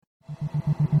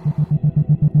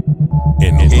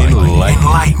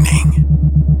Enlightening.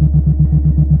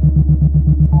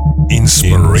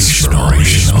 Inspirational.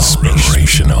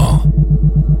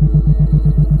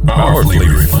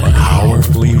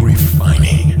 Powerfully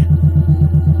refining.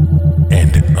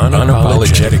 And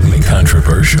unapologetically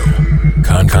controversial.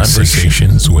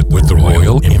 Conversations with the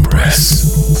Royal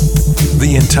Empress.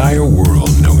 The entire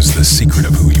world knows the secret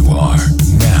of who you are.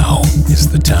 Now is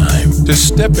the time to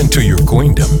step into your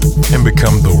queendom and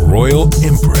become the Royal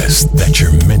Empress that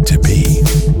you're meant to be.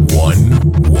 One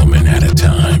woman at a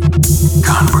time.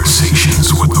 Conversations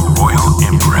with the Royal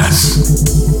Empress.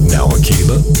 Now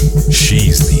Akila,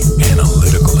 she's the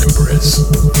analytical Empress.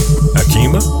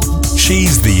 Akima,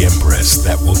 she's the Empress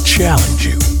that will challenge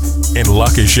you. And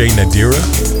Lakashay Nadira,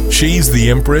 she's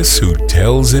the Empress who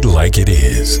tells it like it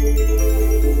is.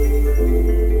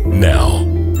 Now,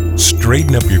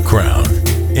 straighten up your crown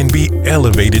and be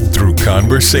elevated through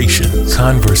conversations.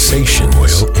 Conversations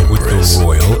with the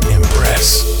Royal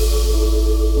Empress.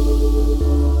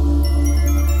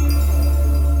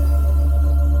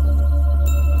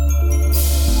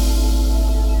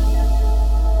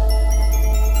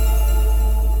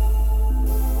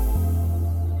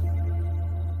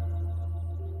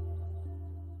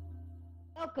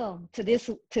 Welcome to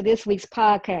this week's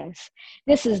podcast.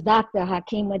 This is Dr.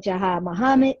 Hakima Jahad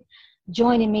Muhammad.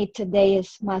 Joining me today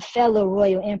is my fellow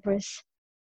Royal Empress,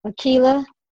 Akila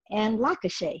and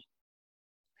Lakashay.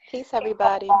 Peace,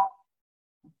 everybody.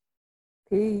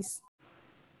 Peace.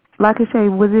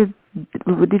 Lakashay,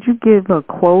 did you give a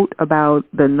quote about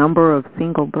the number of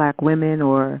single black women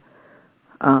or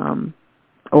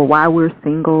why we're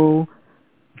single?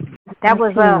 That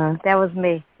was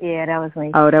me. Yeah, that was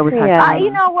me. Oh, that was you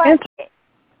know what?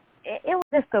 It was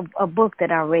just a book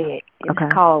that I read. It's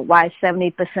called Why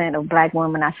 70% of Black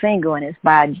Women Are Single, and it's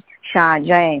by Sean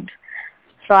James.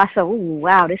 So I said, ooh,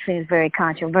 wow, this seems very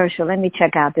controversial. Let me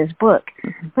check out this book.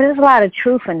 Mm-hmm. But there's a lot of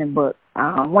truth in the book.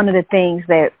 One of the things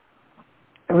that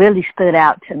really stood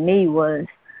out to me was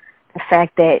the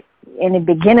fact that in the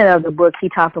beginning of the book, he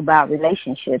talked about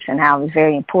relationships and how it's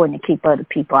very important to keep other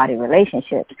people out of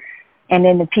relationships. And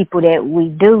then the people that we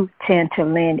do tend to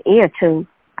lend ear to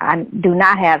do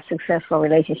not have successful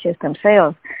relationships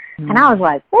themselves. Mm-hmm. And I was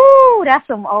like, ooh, that's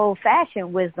some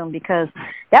old-fashioned wisdom, because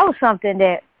that was something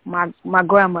that my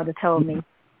grandmother told me.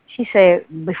 She said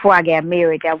before I got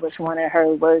married, that was one of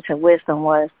her words of wisdom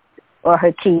or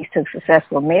her keys to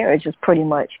successful marriage was pretty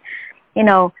much,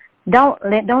 don't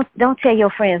tell your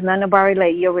friends nothing about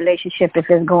your relationship if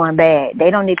it's going bad.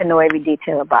 They don't need to know every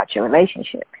detail about your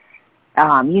relationship.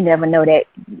 You never know that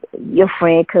your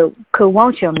friend could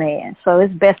want your man. So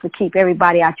it's best to keep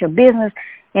everybody out your business.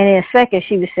 And in a second,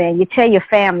 she was saying, you tell your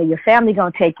family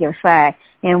going to take your side.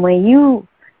 And when you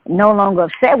no longer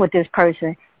upset with this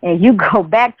person and you go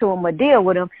back to them or deal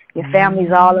with them, your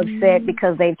family's all upset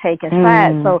because they've taken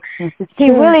sides. So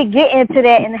he really get into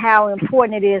that and how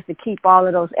important it is to keep all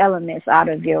of those elements out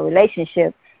of your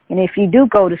relationship. And if you do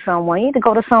go to someone, you need to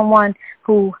go to someone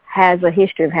who has a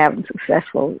history of having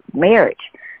successful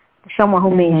marriage, someone who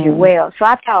means you well. So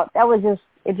I thought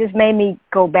it just made me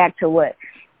go back to what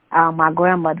my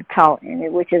grandmother taught,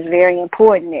 which is very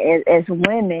important. As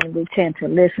women, we tend to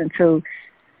listen to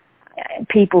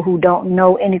people who don't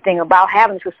know anything about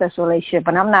having a successful relationship.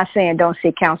 And I'm not saying don't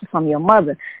seek counsel from your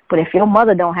mother, but if your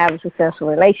mother don't have a successful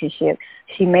relationship,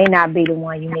 she may not be the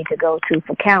one you need to go to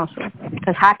for counsel.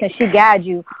 Because how can she guide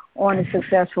you on a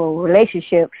successful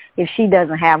relationship if she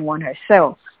doesn't have one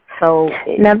herself? So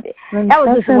that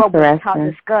was just what we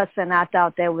discussed, and I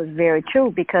thought that was very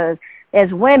true, because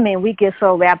as women, we get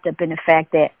so wrapped up in the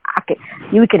fact that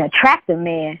you can attract a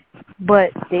man,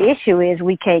 but the issue is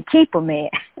we can't keep a man.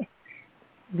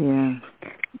 Yeah.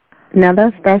 Now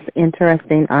that's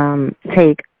interesting.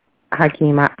 Take,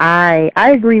 Hakima. I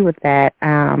agree with that.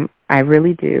 I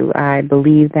really do. I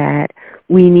believe that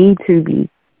we need to be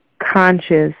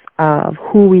conscious of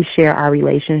who we share our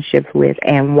relationships with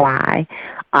and why.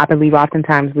 I believe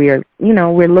oftentimes we're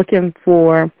looking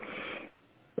for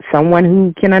someone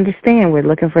who can understand. We're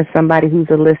looking for somebody who's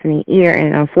a listening ear,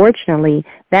 and unfortunately,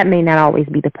 that may not always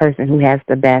be the person who has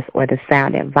the best or the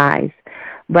sound advice.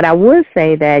 But I would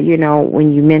say that,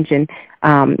 when you mentioned,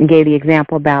 gave the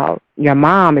example about your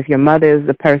mom, if your mother is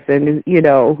the person,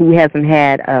 who hasn't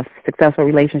had a successful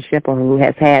relationship or who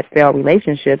has had failed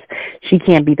relationships, she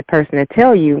can't be the person to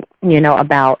tell you,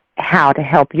 about how to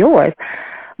help yours.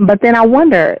 But then I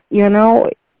wonder,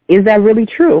 is that really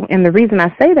true? And the reason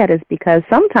I say that is because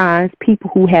sometimes people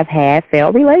who have had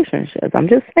failed relationships, I'm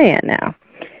just saying now,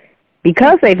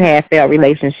 because they've had failed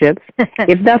relationships,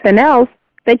 if nothing else,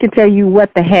 they can tell you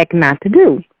what the heck not to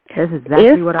do. That's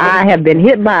exactly what I have been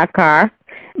hit by a car,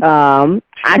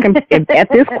 I can at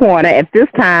this corner, at this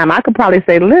time, I could probably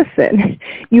say, listen,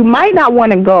 you might not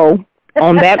want to go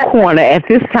on that corner at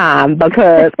this time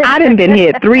because I done been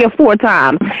hit 3 or 4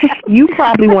 times. You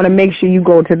probably want to make sure you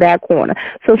go to that corner.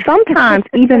 So sometimes,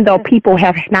 even though people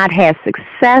have not had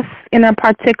success in a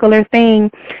particular thing,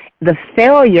 the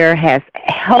failure has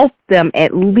helped them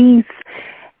at least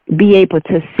be able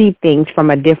to see things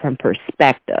from a different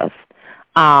perspective.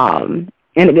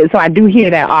 And so I do hear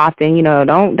that often, you know,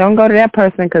 don't go to that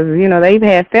person because, you know, they've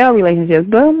had failed relationships.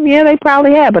 But, yeah, they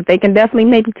probably have, but they can definitely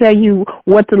maybe tell you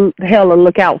what the hell to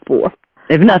look out for,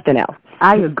 if nothing else.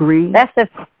 I agree.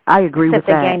 I agree with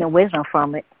that. They gain the wisdom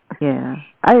from it. Yeah,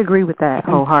 I agree with that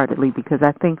wholeheartedly because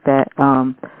I think that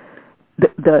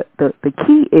the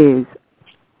key is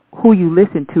who you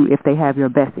listen to if they have your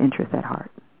best interest at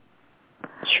heart.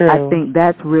 True. I think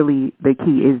that's really the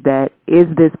key is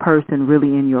this person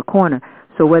really in your corner?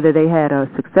 So whether they had a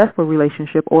successful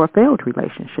relationship or a failed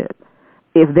relationship,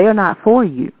 if they're not for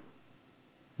you,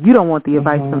 you don't want the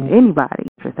advice from anybody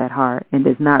interest at heart and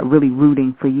is not really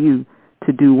rooting for you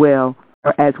to do well,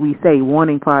 or as we say,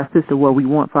 wanting for our sister what we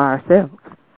want for ourselves.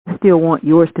 I still want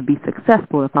yours to be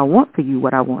successful if I want for you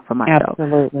what I want for myself.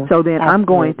 Absolutely. So then I'm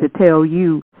going to tell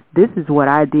you, this is what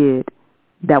I did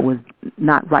that was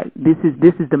not right. This is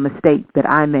the mistake that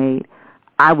I made.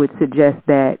 I would suggest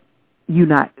that you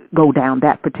not go down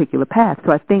that particular path.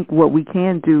 So I think what we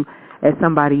can do as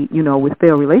somebody, you know, with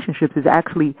failed relationships is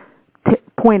actually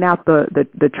point out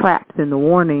the traps and the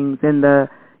warnings and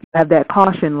have that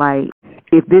caution light.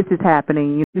 If this is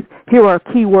happening, here are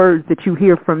key words that you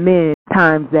hear from men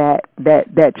times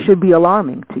that should be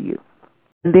alarming to you.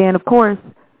 And then, of course,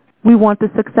 we want the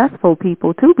successful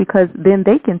people, too, because then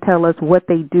they can tell us what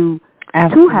they do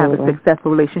to have a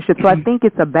successful relationship. So I think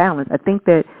it's a balance. I think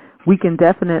that we can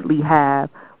definitely have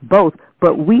both,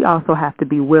 but we also have to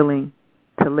be willing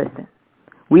to listen.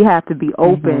 We have to be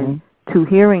open to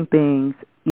hearing things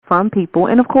from people,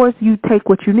 and, of course, you take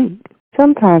what you need.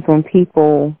 Sometimes when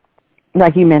people,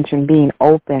 like you mentioned, being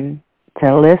open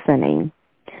to listening,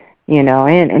 you know,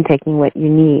 and taking what you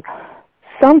need,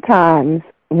 sometimes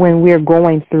when we're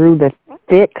going through the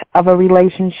thick of a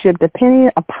relationship, depending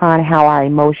upon how our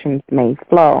emotions may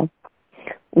flow,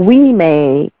 we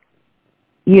may,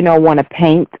 you know, want to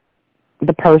paint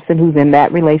the person who's in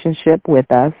that relationship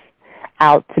with us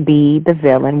out to be the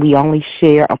villain. We only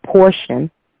share a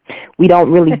portion. We don't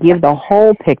really give the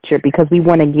whole picture because we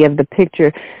want to give the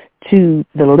picture to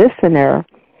the listener.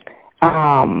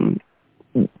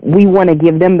 We want to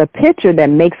give them the picture that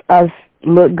makes us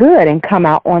look good and come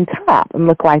out on top and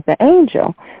look like the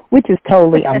angel, which is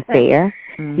totally unfair.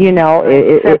 You know,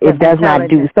 it does not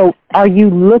do. So are you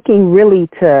looking really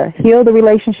to heal the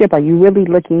relationship? Are you really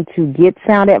looking to get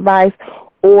sound advice?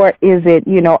 Or is it,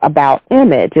 you know, about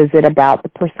image? Is it about the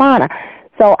persona?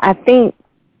 So I think,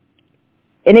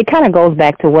 and it kind of goes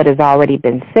back to what has already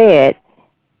been said,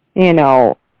 you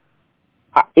know,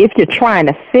 if you're trying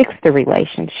to fix the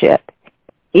relationship,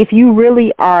 if you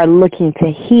really are looking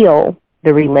to heal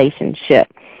the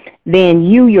relationship, then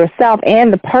you yourself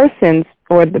and the persons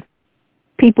or the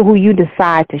people who you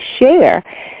decide to share,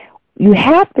 you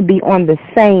have to be on the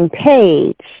same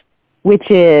page,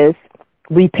 which is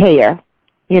repair.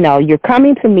 You know, you're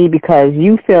coming to me because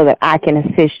you feel that I can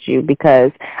assist you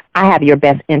because I have your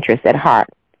best interest at heart.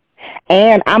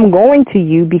 And I'm going to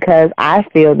you because I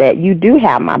feel that you do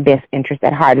have my best interest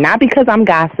at heart, not because I'm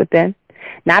gossiping,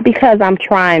 not because I'm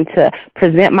trying to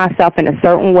present myself in a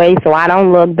certain way so I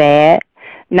don't look bad,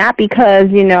 not because,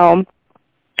 you know,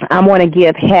 I want to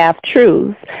give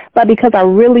half-truths, but because I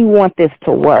really want this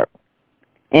to work.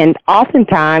 And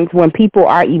oftentimes when people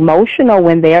are emotional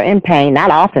when they're in pain,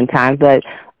 not oftentimes, but,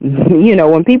 you know,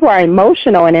 when people are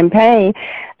emotional and in pain,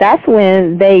 that's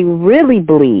when they really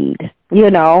bleed, you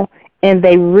know, and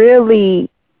they really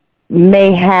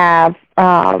may have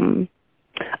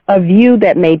a view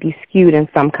that may be skewed in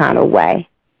some kind of way.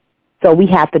 So we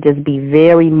have to just be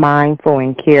very mindful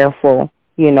and careful,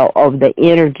 you know, of the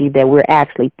energy that we're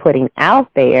actually putting out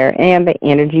there and the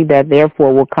energy that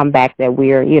therefore will come back that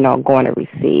we're, you know, going to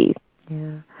receive.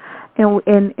 Yeah.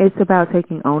 And it's about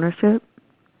taking ownership.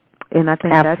 And I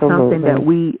think that's something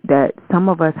that some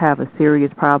of us have a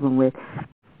serious problem with.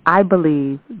 I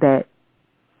believe that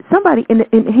somebody, and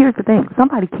here's the thing,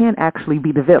 somebody can actually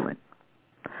be the villain.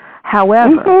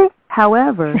 However,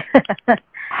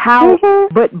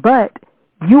 but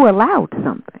you allowed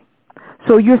something.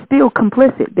 So you're still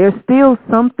complicit. There's still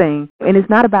something, and it's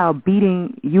not about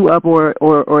beating you up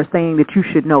or saying that you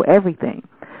should know everything.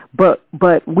 But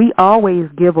we always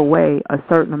give away a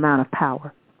certain amount of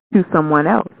power. to someone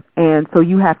else. And so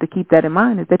you have to keep that in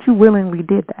mind, is that you willingly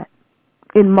did that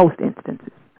in most instances.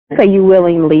 So you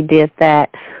willingly did that,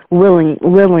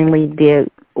 willingly did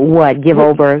what? Give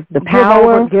over the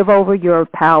power? Give over your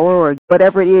power, or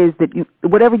whatever it is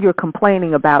whatever you're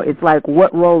complaining about. It's like,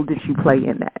 what role did you play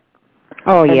in that?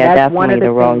 Oh, and yeah, definitely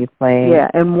the role you play. Yeah,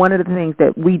 and one of the things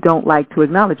that we don't like to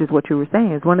acknowledge is what you were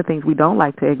saying. Is one of the things we don't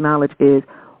like to acknowledge is,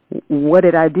 what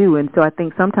did I do? And so I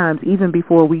think sometimes even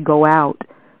before we go out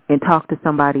and talk to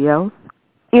somebody else,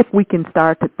 if we can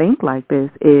start to think like this,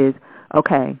 is,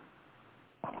 okay,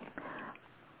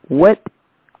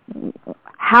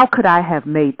 how could I have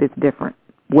made this different,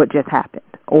 what just happened,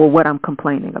 or what I'm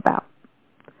complaining about?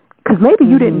 Because maybe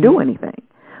you didn't do anything.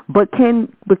 But can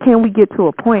we get to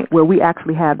a point where we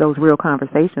actually have those real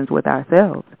conversations with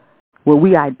ourselves, where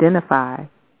we identify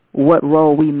what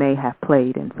role we may have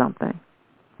played in something?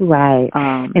 Right.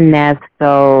 And that's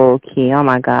so key. Oh,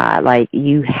 my God. Like,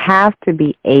 you have to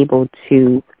be able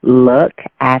to look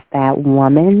at that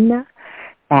woman,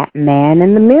 that man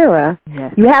in the mirror.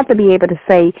 Yes. You have to be able to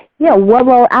say, yeah, what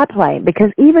role I play?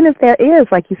 Because even if there is,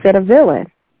 like you said, a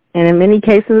villain, and in many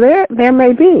cases there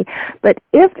may be, but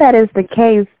if that is the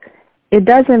case, it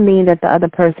doesn't mean that the other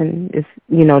person is,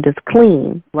 just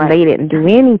clean. Right. They didn't do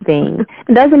anything.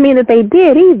 It doesn't mean that they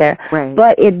did either. Right.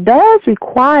 But it does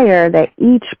require that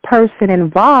each person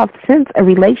involved, since a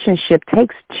relationship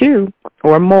takes two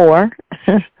or more,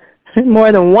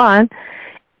 more than one,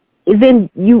 then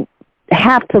you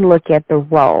have to look at the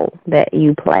role that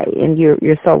you play. And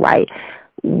you're so right.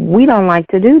 We don't like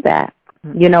to do that.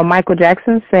 Michael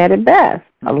Jackson said it best.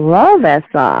 I love that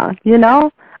song.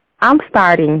 I'm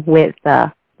starting with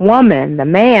the woman, the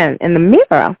man in the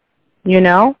mirror,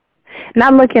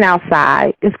 not looking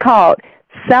outside. It's called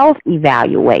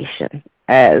self-evaluation,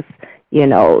 as,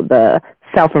 the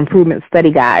self-improvement study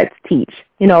guides teach.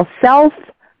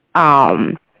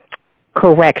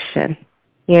 Self-correction,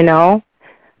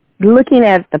 looking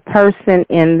at the person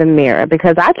in the mirror.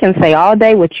 Because I can say all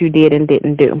day what you did and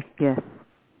didn't do. Yes.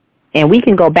 And we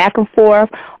can go back and forth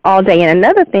all day. And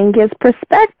another thing is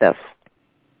perspective.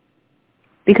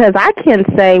 Because I can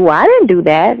say, well, I didn't do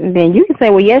that, and then you can say,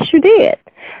 well, yes, you did.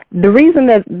 The reason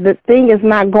that the thing is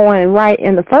not going right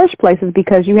in the first place is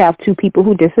because you have two people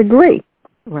who disagree.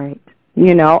 Right.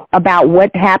 About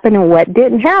what happened and what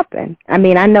didn't happen. I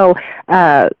mean, I know,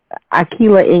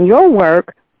 Akilah, in your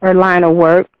work or line of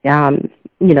work,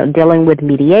 dealing with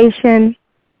mediation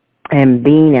and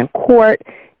being in court,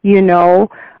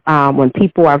 when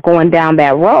people are going down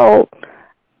that road,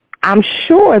 I'm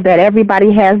sure that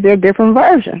everybody has their different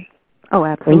version. Oh,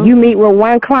 absolutely. When you meet with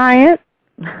one client,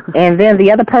 and then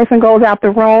the other person goes out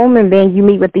the room, and then you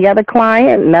meet with the other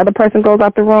client, and another person goes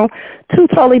out the room, two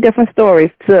totally different stories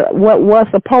to what was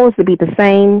supposed to be the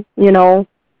same,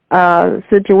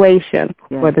 situation,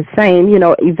 or the same,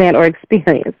 event or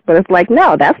experience. But it's like,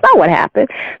 no, that's not what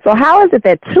happened. So how is it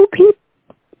that two people,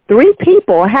 three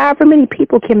people, however many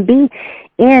people can be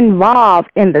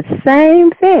involved in the same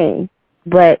thing,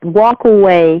 but walk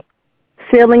away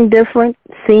feeling different,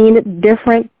 seeing it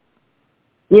different,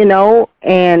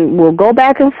 and we'll go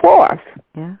back and forth.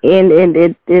 Yeah.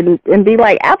 And be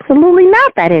like, absolutely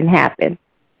not, that didn't happen.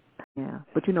 Yeah.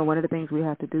 But one of the things we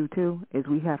have to do too is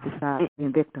we have to stop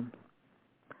being victims.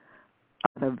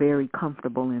 They're very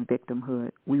comfortable in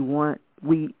victimhood. We want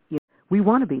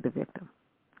to be the victim,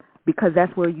 because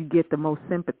that's where you get the most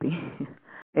sympathy.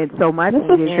 And so my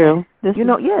thing is true. So it's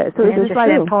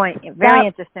like Very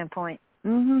interesting point.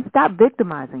 Stop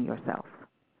victimizing yourself.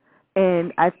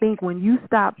 And I think when you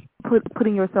stop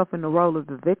putting yourself in the role of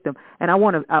the victim, and I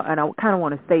kind of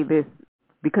want to say this,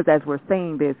 because as we're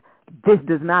saying this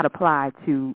does not apply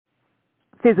to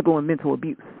physical and mental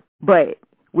abuse, but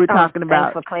we're talking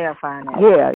about. Thanks for clarifying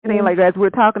that. Yeah, like as we're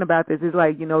talking about this, it's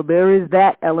like there is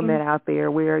that element out there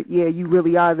where you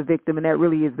really are the victim, and that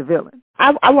really is the villain.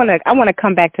 I want to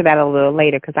come back to that a little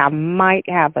later, because I might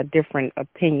have a different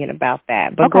opinion about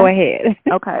that. But Go ahead.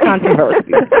 Okay.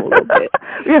 Controversy a little bit.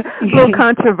 Yeah, a little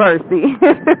controversy.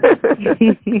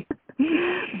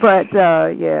 But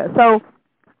so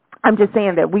I'm just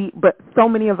saying that but so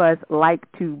many of us like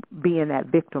to be in that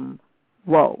victim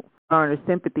role, or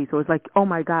sympathy. So it's like, oh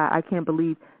my God, I can't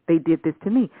believe they did this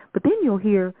to me. But then you'll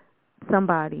hear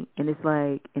somebody, and it's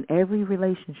like in every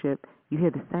relationship, you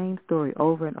hear the same story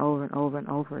over and over and over and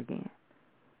over again.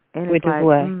 And which it's is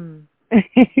what?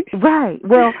 Right.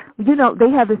 Well, they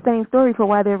have the same story for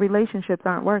why their relationships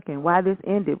aren't working, why this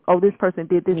ended. Oh, this person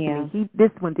did this to me.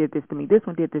 This one did this to me. This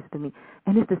one did this to me.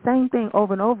 And it's the same thing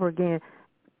over and over again,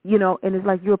 and it's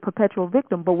like you're a perpetual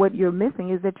victim, but what you're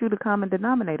missing is that you're the common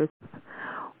denominator.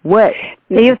 What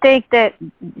do you think that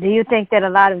a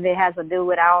lot of it has to do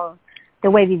with the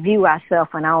way we view ourselves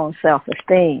and our own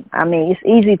self-esteem? I mean, it's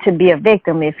easy to be a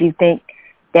victim if you think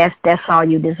that's all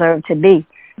you deserve to be.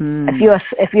 If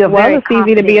you're well, it's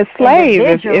easy to be a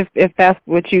slave if that's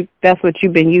what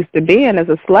you've been used to being as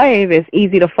a slave. It's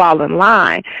easy to fall in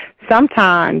line.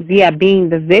 Sometimes, being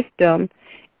the victim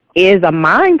is a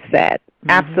mindset,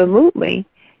 absolutely,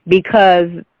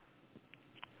 because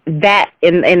that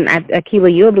and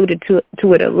Akilah, you alluded to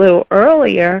it a little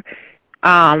earlier,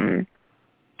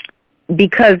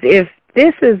 because if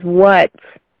this is what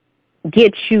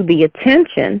gets you the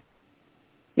attention.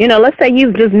 Let's say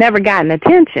you've just never gotten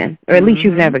attention, or at least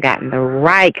you've never gotten the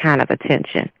right kind of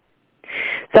attention.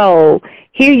 So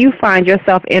here you find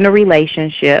yourself in a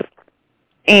relationship,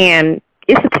 and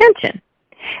it's attention.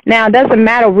 Now, it doesn't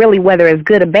matter really whether it's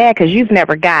good or bad because you've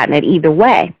never gotten it either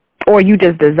way, or you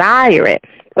just desire it.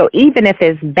 So even if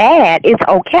it's bad, it's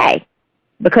okay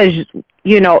because,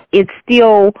 it's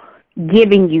still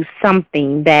giving you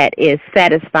something that is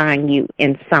satisfying you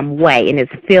in some way, and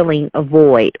it's filling a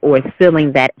void, or it's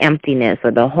filling that emptiness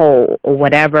or the hole or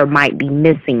whatever might be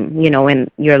missing,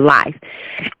 in your life.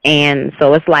 And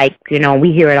so it's like,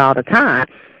 we hear it all the time.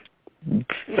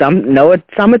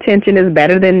 Some attention is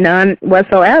better than none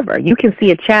whatsoever. You can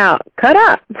see a child cut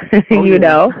up, I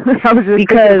was just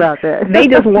because about that. they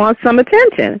just want some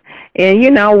attention.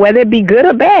 And, whether it be good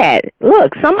or bad,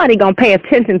 look, somebody going to pay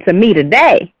attention to me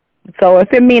today. So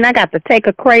if it mean I got to take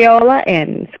a Crayola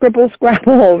and scribble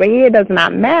over here, it does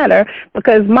not matter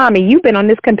because, Mommy, you've been on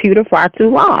this computer far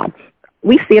too long.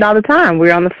 We see it all the time.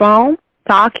 We're on the phone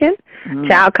talking.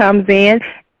 Child comes in.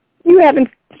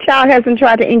 Child hasn't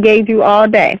tried to engage you all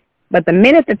day. But the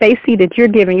minute that they see that you're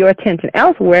giving your attention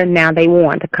elsewhere, now they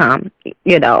want to come,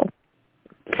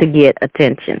 to get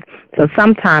attention. So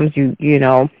sometimes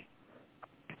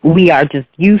we are just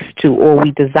used to, or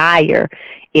we desire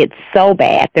it so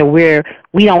bad that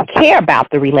we don't care about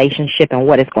the relationship and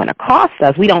what it's going to cost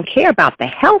us. We don't care about the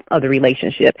health of the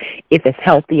relationship, if it's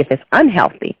healthy, if it's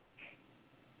unhealthy.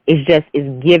 It's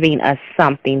giving us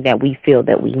something that we feel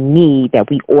that we need that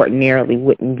we ordinarily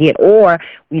wouldn't get, or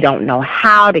we don't know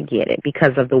how to get it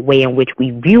because of the way in which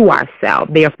we view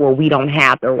ourselves. Therefore, we don't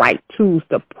have the right tools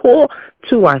to pull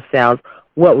to ourselves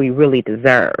what we really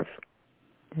deserve.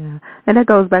 Yeah, and that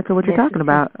goes back to what you're talking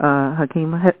about,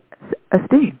 Hakima,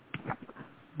 esteem,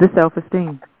 the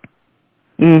self-esteem.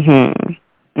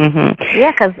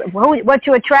 Yeah, because what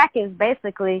you attract is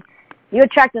basically you're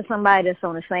attracting somebody that's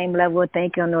on the same level of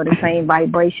thinking or the same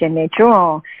vibration that you're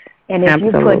on. And if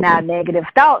you're putting out negative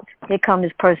thoughts, here comes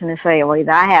this person and say, well,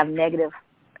 either I have negative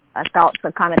thoughts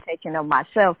or connotation of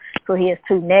myself, so here's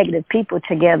two negative people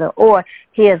together, or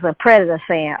here's a predator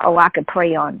saying, oh, I could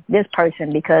prey on this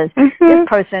person because this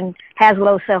person has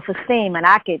low self-esteem and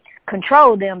I could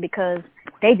control them because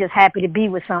they just happy to be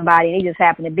with somebody, they just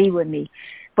happen to be with me.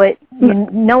 But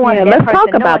no one. Yeah, let's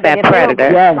talk about that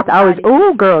predator. Yes, I was.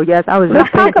 Oh, girl. Yes, I was.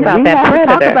 Let's talk about that predator. We have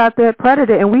to talk about that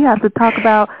predator, and we have to talk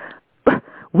about.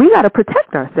 We got to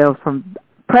protect ourselves from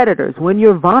predators when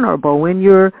you're vulnerable. When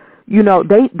you're,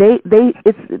 they.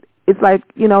 It's like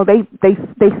they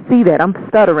see that. I'm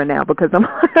stuttering now because I'm.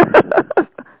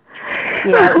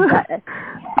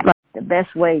 The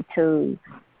best way to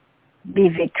be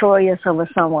victorious over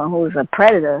someone who's a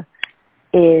predator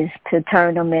is to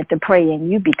turn them into prey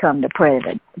and you become the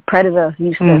predator. The predator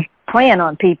used to preying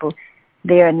on people.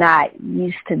 They're not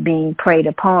used to being preyed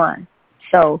upon.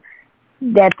 So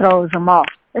that throws them off.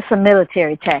 It's a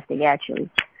military tactic, actually.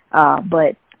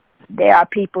 But there are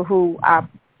people who are,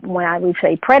 we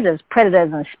say predators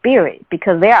in spirit,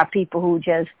 because there are people who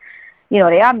just,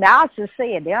 I'll just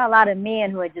say it, there are a lot of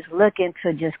men who are just looking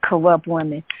to just corrupt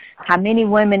women. How many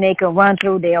women they can run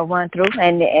through, they'll run through.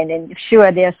 And sure,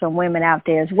 there's some women out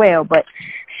there as well. But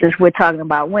since we're talking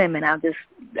about women, I'll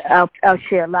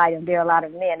share light. And there are a lot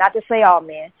of men, not to say all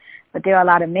men, but there are a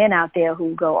lot of men out there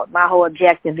who go, my whole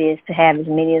objective is to have as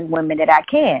many as women that I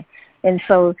can. And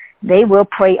so they will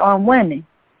prey on women.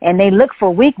 And they look for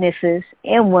weaknesses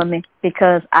in women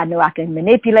because I know I can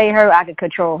manipulate her, I can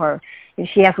control her. If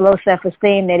she has low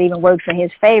self-esteem, that even works in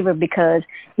his favor because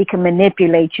he can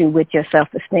manipulate you with your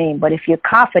self-esteem. But if you're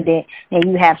confident and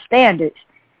you have standards,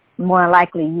 more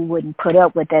likely you wouldn't put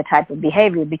up with that type of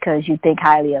behavior because you think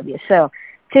highly of yourself.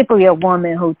 Typically, a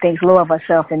woman who thinks low of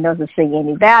herself and doesn't see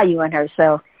any value in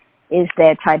herself is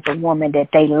that type of woman that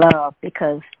they love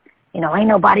because, ain't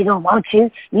nobody going to want you.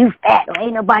 You fat. Or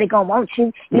ain't nobody going to want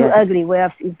you. You ugly.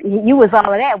 Well, if you was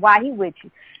all of that, why he with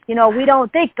you? We don't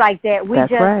think like that. We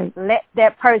let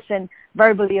that person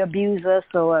verbally abuse us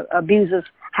or abuse us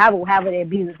however they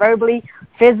abuse us, verbally,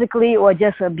 physically, or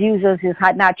just abuse us, is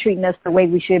not treating us the way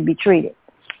we should be treated.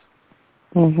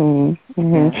 And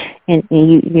you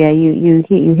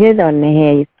hit on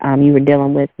the head. You were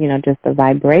dealing with, just the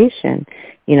vibration,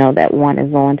 that one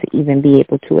is on to even be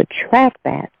able to attract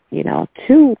that,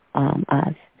 to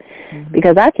us.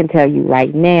 Because I can tell you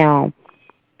right now,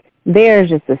 there's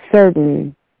just a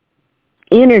certain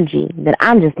energy that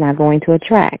I'm just not going to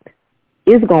attract.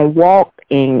 It's going to walk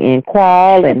and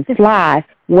crawl and fly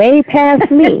way past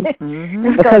me.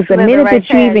 Because the minute that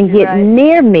you even get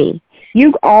near me,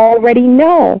 you already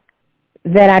know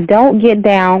that I don't get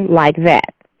down like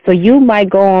that. So you might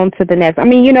go on to the next. I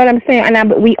mean, you know what I'm saying?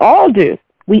 But we all do.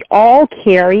 We all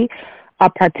carry a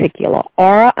particular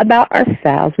aura about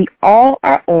ourselves. We all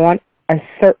are on a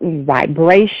certain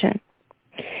vibration,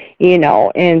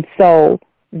 and so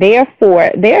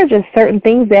therefore there are just certain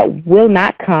things that will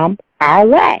not come our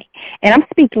way. And I'm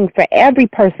speaking for every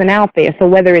person out there. So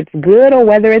whether it's good or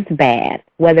whether it's bad,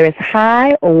 whether it's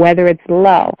high or whether it's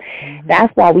low,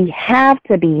 that's why we have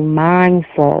to be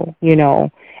mindful,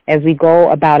 as we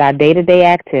go about our day-to-day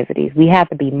activities. We have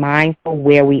to be mindful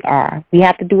where we are. We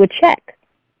have to do a check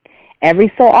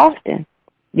every so often,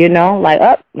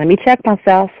 let me check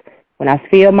myself. When I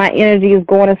feel my energy is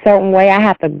going a certain way, I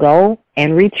have to go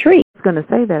and retreat. I was going to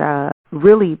say that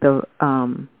really the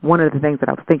one of the things that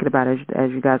I was thinking about as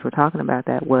you guys were talking about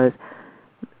that was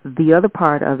the other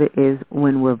part of it is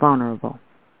when we're vulnerable.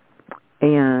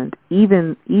 And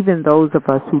even those of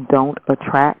us who don't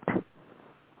attract,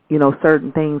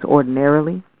 certain things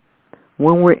ordinarily,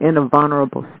 when we're in a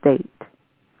vulnerable state,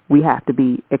 we have to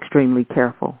be extremely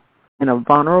careful. In a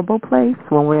vulnerable place,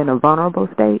 when we're in a vulnerable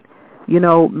state,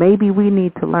 maybe we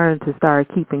need to learn to start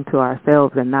keeping to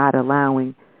ourselves and not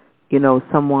allowing,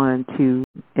 someone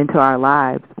into our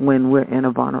lives when we're in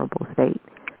a vulnerable state.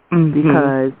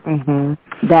 Because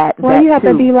you have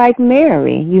to be like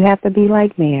Mary. You have to be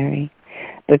like Mary.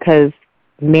 Because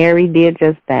Mary did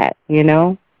just that,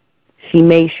 She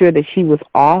made sure that she was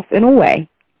off and away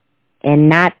and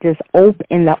not just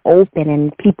in the open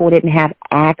and people didn't have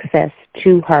access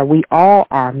to her. We all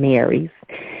are Marys.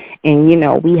 And,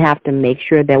 we have to make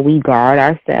sure that we guard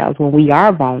ourselves when we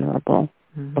are vulnerable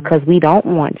because we don't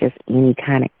want just any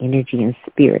kind of energy and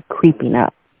spirit creeping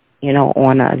up,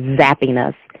 on us, zapping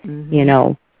us,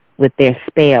 with their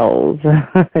spells,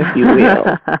 if you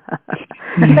will.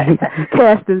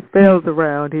 Casting spells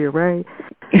around here, right?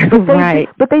 Right.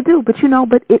 But they do. But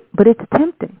it's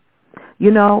tempting,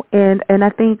 and I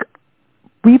think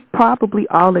we probably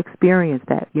all experienced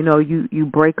that. You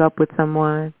break up with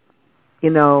someone,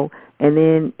 and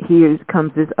then here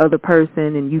comes this other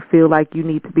person, and you feel like you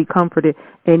need to be comforted,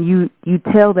 and you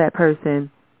tell that person,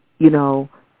 oh,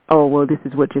 well, this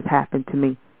is what just happened to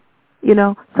me.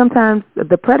 Sometimes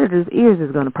the predator's ears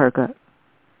is going to perk up.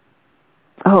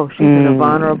 Oh, she's in a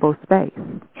vulnerable space.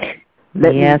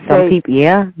 Let me say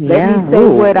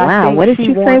what I think. What did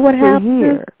she say? What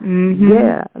happened?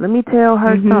 Yeah, let me tell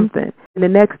her something. And the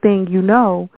next thing you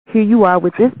know, here you are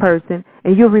with this person,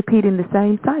 and you're repeating the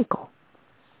same cycle.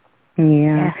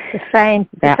 Yeah, the same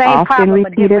often problem,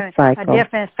 repeated cycle. A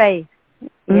different face.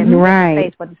 Right.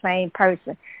 Face with the same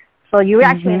person. So you're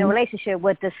actually in a relationship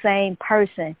with the same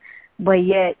person, but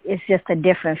yet it's just a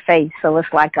different face. So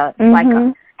it's like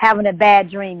having a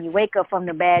bad dream. You wake up from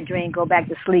the bad dream, go back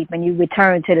to sleep, and you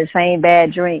return to the same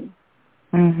bad dream.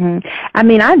 I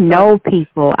mean, I know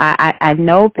people. I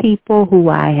know people who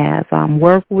I have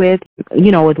worked with,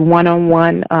 with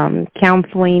one-on-one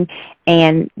counseling,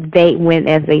 and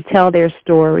as they tell their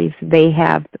stories, they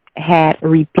have had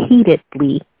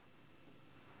repeatedly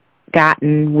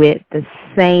gotten with the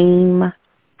same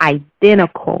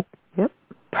identical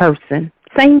person.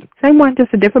 Same one,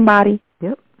 just a different body.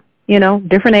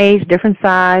 Different age, different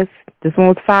size. This one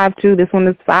was 5'2", this one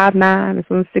is 5'9", this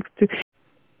one is 6'2".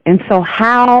 And so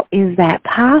how is that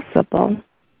possible?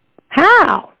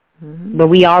 How? But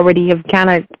we already have kind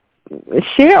of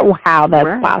shared how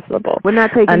that's possible. We're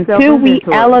not taking until we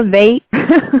elevate.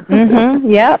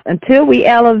 Until we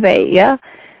elevate,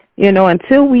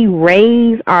 until we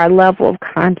raise our level of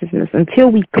consciousness, until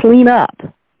we clean up,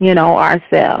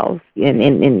 ourselves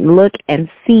and look and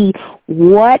see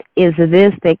what is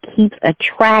this that keeps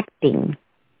attracting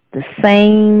the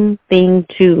same thing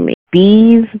to me.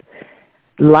 Bees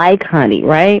like honey,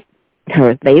 right?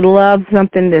 Or they love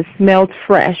something that smells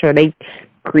fresh, or they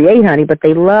create honey, but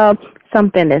they love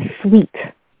something that's sweet.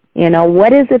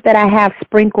 What is it that I have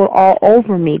sprinkled all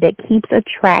over me that keeps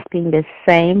attracting the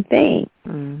same thing?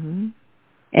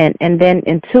 And then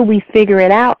until we figure it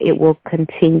out, it will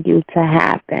continue to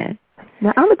happen.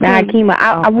 Now, Hakima,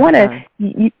 I want to.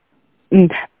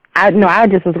 I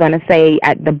just was going to say,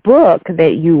 at the book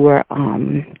that you were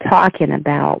talking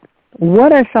about,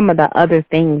 what are some of the other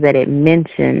things that it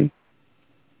mentioned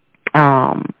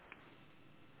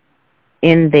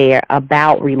in there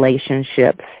about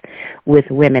relationships with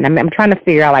women? I'm trying to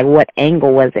figure out, like, what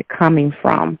angle was it coming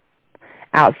from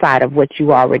outside of what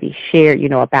you already shared, you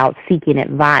know, about seeking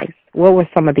advice. What were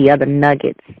some of the other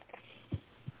nuggets?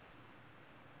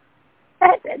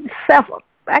 Several.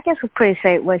 I guess we'd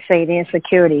say the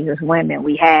insecurities as women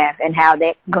we have and how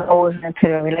that goes into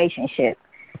the relationship.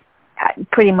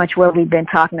 Pretty much what we've been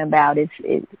talking about.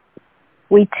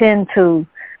 We tend to,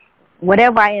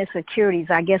 whatever our insecurities,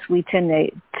 I guess we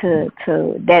tend to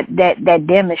that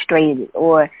demonstrated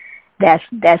or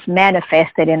that's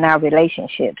manifested in our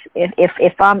relationships.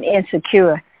 If I'm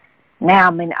insecure, now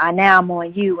I'm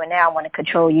on you, and now I want to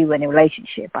control you in a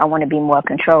relationship. I want to be more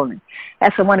controlling.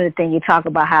 That's one of the things you talk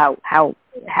about,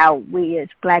 how we as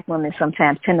black women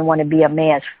sometimes tend to want to be a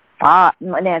man's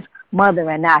mother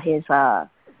and not his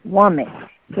woman.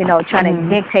 You know, trying to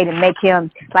dictate and make him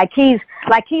like he's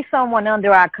someone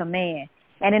under our command.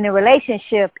 And in a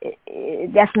relationship,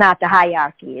 that's not the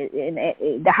hierarchy.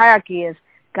 The hierarchy is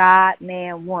God,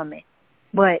 man, woman.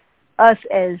 But us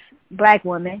as black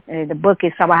women, and the book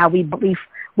is about how we've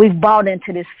bought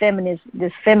into this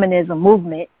feminism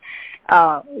movement.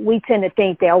 We tend to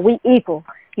think that we equal.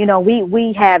 You know,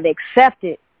 we have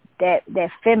accepted that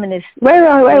feminist. Wait.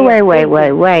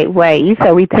 You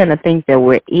said we tend to think that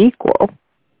we're equal,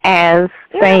 as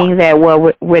saying that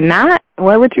we're not.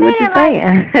 What you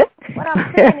saying? What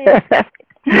I'm saying is,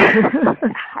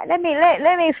 let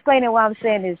me explain it. What I'm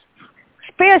saying is,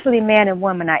 spiritually, man and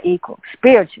woman are equal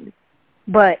spiritually,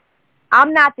 but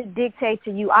I'm not to dictate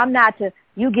to you. I'm not to,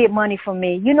 you get money from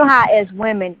me. You know how as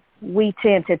women we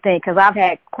tend to think, because I've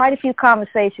had quite a few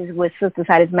conversations with sisters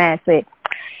how this mindset,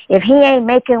 if he ain't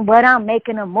making what I'm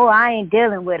making or more, I ain't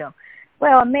dealing with him.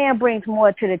 Well, a man brings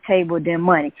more to the table than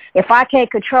money. If I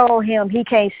can't control him, he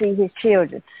can't see his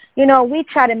children. You know, we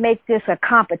try to make this a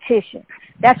competition.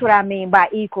 That's what I mean by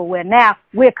equal, where now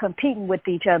we're competing with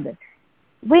each other.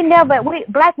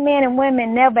 Black men and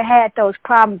women never had those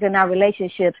problems in our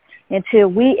relationships until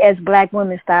we as black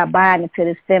women started buying into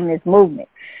this feminist movement.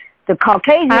 The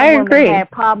Caucasian woman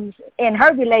had problems in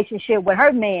her relationship with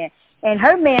her man, and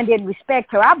her man didn't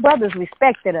respect her. Our brothers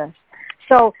respected us.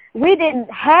 So we didn't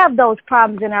have those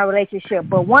problems in our relationship.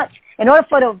 But once, in order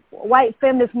for the white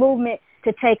feminist movement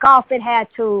to take off, it had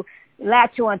to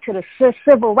latch on to the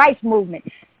civil rights movement.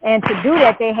 And to do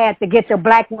that, they had to get the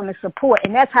black women's support.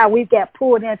 And that's how we got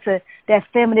pulled into that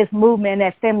feminist movement and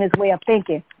that feminist way of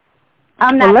thinking.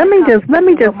 Let me just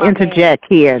interject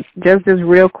here, just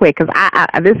real quick, because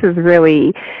this is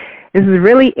really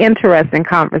interesting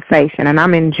conversation, and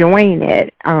I'm enjoying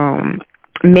it.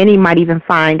 Many might even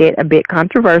find it a bit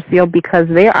controversial, because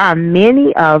there are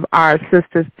many of our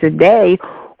sisters today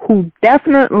who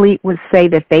definitely would say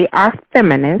that they are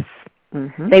feminists.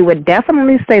 Mm-hmm. They would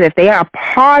definitely say that they are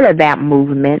part of that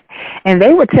movement, and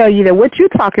they would tell you that what you're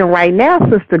talking right now,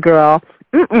 sister girl,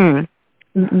 that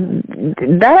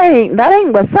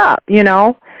ain't what's up, you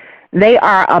know. They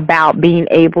are about being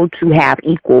able to have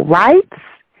equal rights,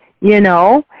 you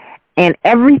know, and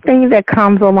everything that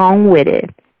comes along with it.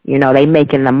 You know, they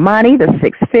making the money, the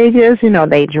 6 figures, you know,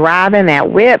 they driving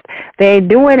that whip, they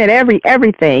doing it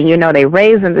everything, you know, they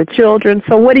raising the children.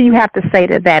 So what do you have to say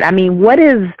to that? I mean,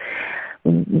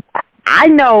 I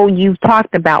know you've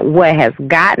talked about what has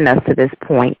gotten us to this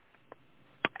point,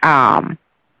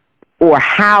 or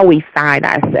how we find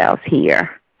ourselves here.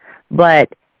 But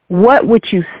what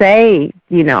would you say,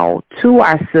 you know, to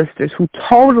our sisters who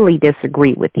totally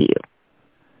disagree with you?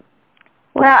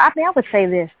 Well, I would say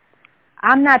this.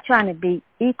 I'm not trying to be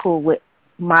equal with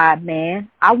my man.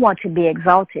 I want to be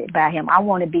exalted by him. I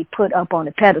want to be put up on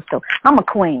the pedestal. I'm a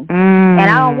queen. And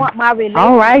I don't want my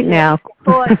relationship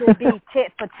to be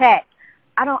tit for tat.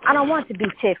 I don't want to be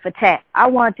tit for tat. I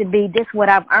want to be, this what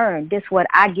I've earned. This what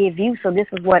I give you, so this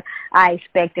is what I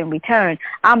expect in return.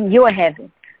 I'm your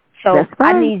heaven. So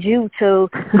I need you to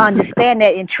understand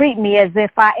that and treat me as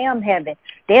if I am heaven.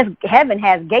 Heaven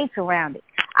has gates around it.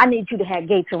 I need you to have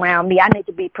gates around me. I need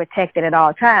to be protected at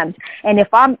all times. And if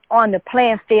I'm on the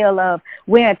playing field of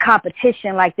we're in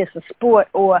competition like this a sport,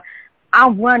 or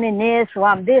I'm running this or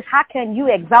I'm this, how can you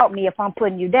exalt me if I'm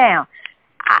putting you down?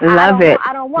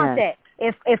 I don't want that.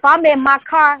 If I'm in my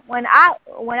car, when I'm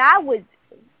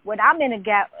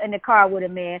in the car with a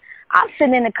man, I'm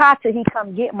sitting in the car till he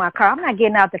come get my car. I'm not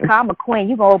getting out the car. I'm a queen.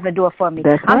 You gonna open the door for me.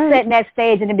 I'm setting that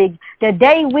stage in the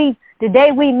day we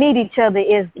meet each other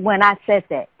is when I set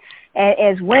that.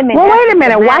 as women. Well, wait a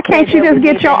minute. Why can't you just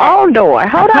get your own door?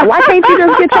 Hold on. Why can't you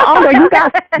just get your own door?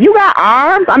 You got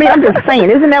arms. I mean, I'm just saying.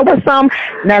 Isn't that what some?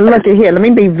 Now look at here. Let me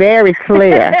be very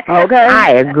clear. Okay.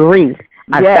 I agree.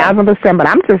 1,000%. But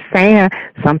I'm just saying.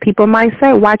 Some people might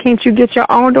say, "Why can't you get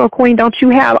your own door, Queen? Don't you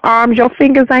have arms? Your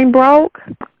fingers ain't broke."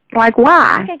 Like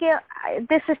why?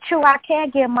 This is true. I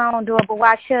can't get my own door, but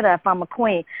why should I if I'm a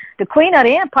queen? The queen of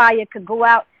the empire could go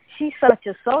out. She's such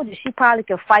a soldier. She probably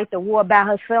could fight the war by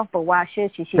herself, but why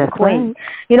should she? She's a queen. Right.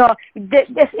 You know,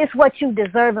 it's what you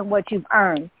deserve and what you've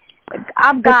earned.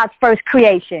 I'm God's first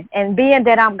creation, and being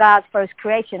that I'm God's first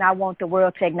creation, I want the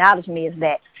world to acknowledge me as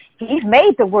that. He's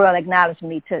made the world acknowledge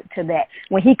me to that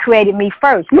when he created me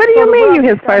first. What do you mean you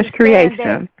his first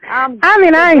creation? I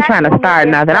mean, I ain't trying to start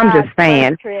nothing. I'm just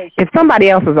saying, if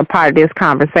somebody else is a part of this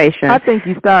conversation. I think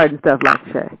you started stuff like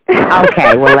that.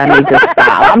 Okay, well, let me just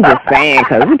stop. I'm just saying,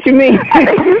 because what you mean?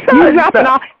 You dropping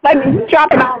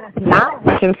all this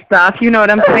knowledge and stuff, you know what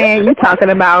I'm saying? You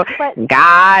talking about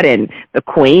God and the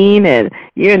queen and,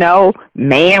 you know,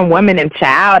 man, woman, and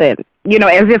child, and, you know,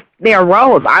 as if they're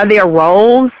roles. Are there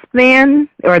roles then?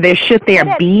 Or should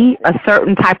there be a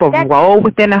certain type of role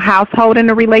within a household in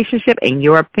a relationship, in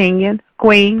your opinion,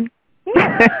 Queen?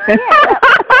 Yeah.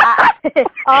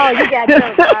 Oh, you got jokes.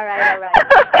 All right.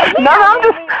 Yeah, no, I'm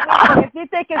just... If you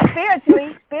think it's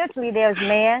spiritually, there's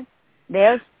man,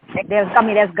 there's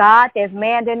God, there's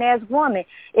man, then there's woman.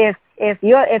 If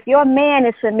your man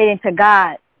is submitting to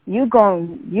God, you're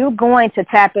going to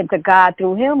tap into God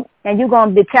through him, and you're going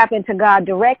to be tapping into God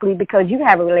directly because you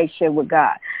have a relationship with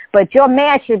God. But your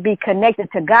man should be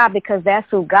connected to God because that's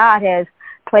who God has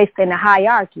placed in the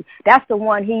hierarchy. That's the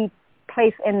one he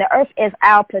placed in the earth as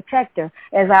our protector,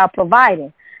 as our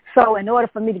provider. So in order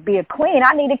for me to be a queen,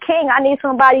 I need a king. I need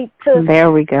somebody to,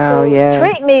 there we go,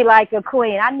 treat me like a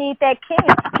queen. I need that king.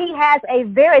 He has a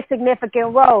very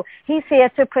significant role. He's here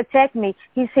to protect me.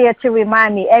 He's here to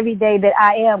remind me every day that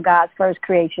I am God's first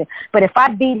creation. But if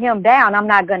I beat him down, I'm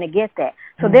not going to get that.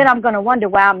 So then I'm going to wonder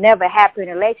why I'm never happy in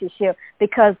a relationship,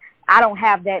 because I don't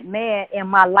have that man in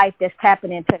my life that's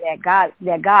tapping into that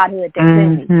Godhood that's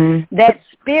in me. That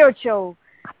spiritual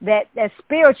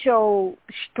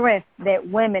strength that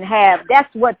women have.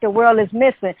 That's what the world is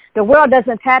missing. The world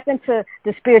doesn't tap into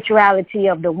the spirituality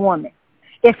of the woman.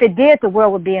 If it did, the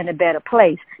world would be in a better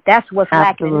place. That's what's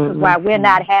lacking. This is why we're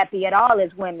not happy at all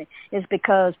as women. It's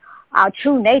because our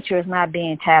true nature is not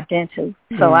being tapped into.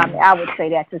 So I would say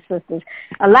that to sisters.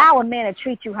 Allow a man to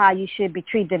treat you how you should be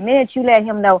treated. The minute you let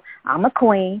him know, I'm a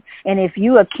queen, and if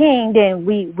you a king, then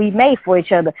we made for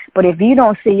each other. But if you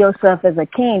don't see yourself as a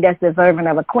king that's deserving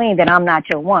of a queen, then I'm not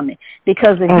your woman.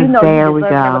 Because if you know you're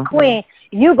deserving of a queen,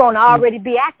 you're going to already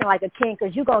be acting like a king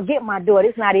because you're going to get my daughter.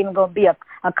 It's not even going to be a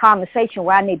conversation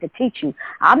where I need to teach you.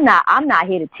 I'm not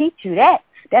here to teach you that.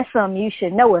 That's something you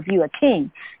should know if you're a king.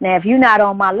 Now, if you're not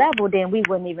on my level, then we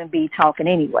wouldn't even be talking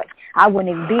anyway. I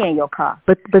wouldn't even be in your car.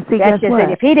 But see, that's just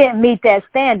it. If he didn't meet that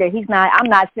standard, I'm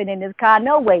not sitting in his car,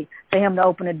 no way, for him to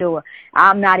open the door.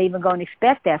 I'm not even going to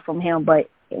expect that from him. But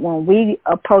when we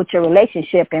approach a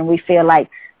relationship and we feel like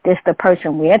this is the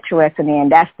person we're interested in,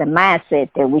 that's the mindset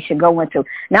that we should go into.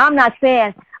 Now, I'm not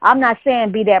saying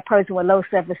be that person with low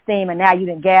self-esteem and now you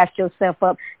done gassed yourself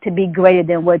up to be greater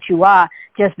than what you are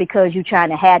just because you're trying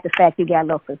to hide the fact you got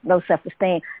low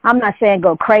self-esteem. I'm not saying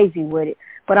go crazy with it,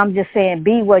 but I'm just saying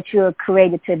be what you're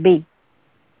created to be.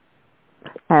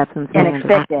 Have some and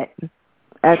expect that.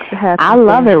 I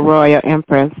love it, Royal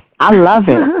Empress. I love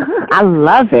it. I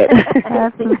love it.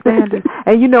 Have some standards.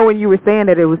 And you know, when you were saying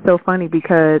that, it was so funny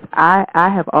because I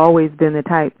have always been the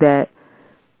type that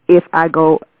if I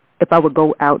would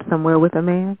go out somewhere with a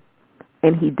man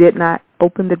and he did not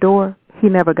open the door, he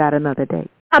never got another date.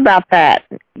 How about that?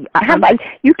 How about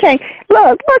you can't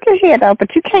look at here though,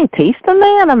 but you can't teach the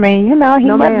man. I mean, you know,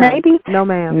 no, ma'am. Maybe. No,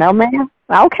 ma'am. No, ma'am.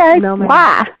 Okay. No, ma'am.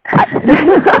 Why?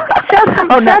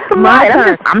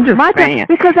 I'm just saying.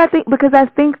 Because I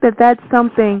think that's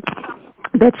something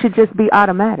that should just be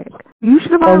automatic. You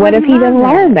should have. But what if he didn't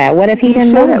learn that? What if he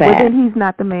didn't know that? Well, then he's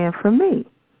not the man for me.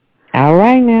 All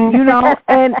right now. You know,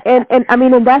 and I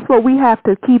mean, and that's what we have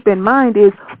to keep in mind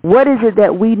is what is it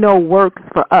that we know works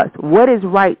for us? What is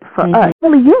right for us?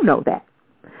 Only you know that.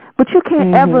 But you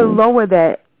can't ever lower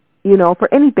that, you know,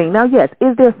 for anything. Now, yes,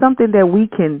 is there something that we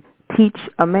can teach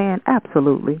a man?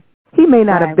 Absolutely. He may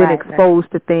not have been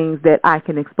exposed to things that I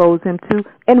can expose him to,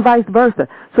 and vice versa.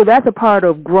 So that's a part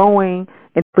of growing.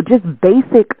 And for just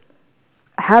basic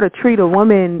how to treat a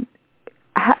woman,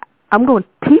 I'm going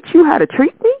to teach you how to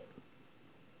treat me?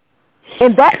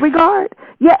 In that regard?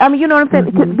 Yeah, I mean, you know what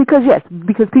I'm saying?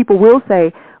 Because people will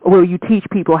say, well, you teach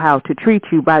people how to treat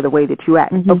you by the way that you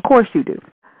act. Of course you do.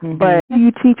 Mm-hmm. But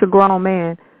you teach a grown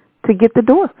man to get the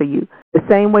door for you. The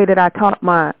same way that I taught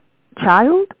my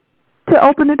child to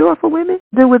open the door for women,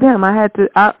 do with him.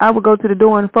 I would go to the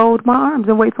door and fold my arms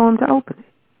and wait for him to open it.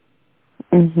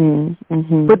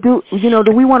 But do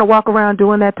we want to walk around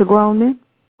doing that to grown men?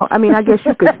 I mean, I guess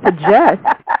you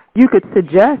could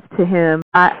suggest to him,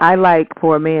 I like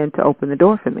for a man to open the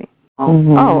door for me.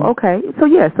 Oh, okay.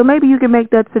 So maybe you can make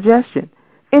that suggestion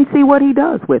and see what he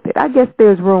does with it. I guess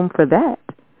there's room for that.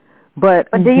 But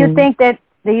do you think that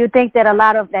a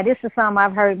lot of that, this is something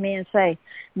I've heard men say,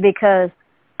 because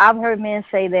I've heard men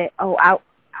say that,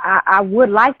 I would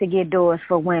like to get doors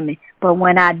for women, but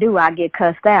when I do, I get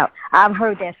cussed out. I've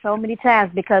heard that so many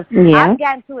times, because I've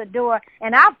gotten to a door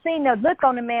and I've seen the look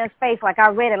on the man's face, like I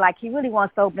read it, like he really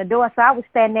wants to open the door. So I would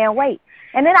stand there and wait.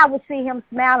 And then I would see him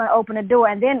smile and open the door.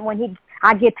 And then when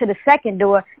I get to the second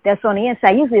door that's on the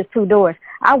inside, usually it's 2 doors,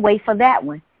 I wait for that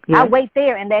one. I wait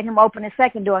there and let him open the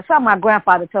second door. Something my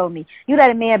grandfather told me. You let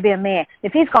a man be a man.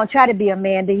 If he's going to try to be a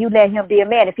man, then you let him be a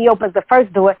man. If he opens the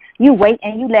first door, you wait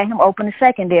and you let him open the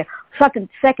second door.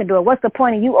 Second door. What's the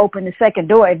point of you open the second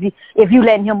door if you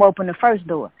letting him open the first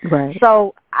door? Right.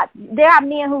 So there are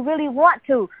men who really want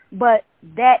to, but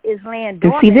that is laying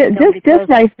dormant. See, this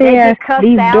right there,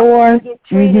 these doors. They get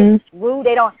treated rude.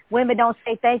 Women don't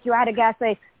say thank you. I had a guy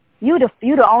say, You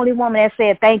the only woman that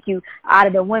said thank you out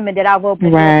of the women that I've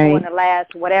opened the door for in the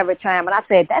last whatever time. And I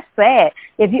said, that's sad.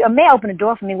 If a man opened the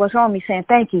door for me, what's wrong with me saying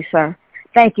thank you, sir?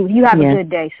 Thank you. You have a good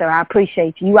day, sir. I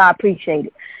appreciate you. I appreciate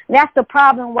it. That's the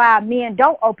problem why men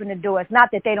don't open the door. It's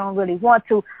not that they don't really want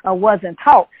to or wasn't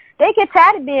taught. They get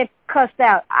tired of being cussed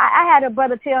out. I had a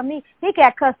brother tell me he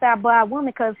got cussed out by a woman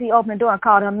because he opened the door and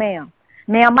called her ma'am.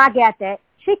 Ma'am, I got that.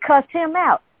 She cussed him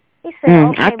out. He said,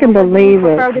 okay, I can believe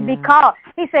it. To be called.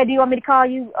 He said, do you want me to call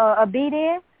you a B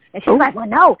then? And she's like, well,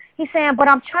 no. He's saying, but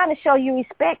I'm trying to show you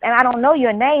respect, and I don't know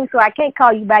your name, so I can't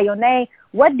call you by your name.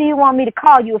 What do you want me to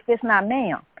call you if it's not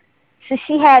ma'am? So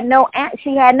she had no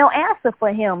answer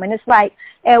for him. And it's like,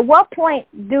 at what point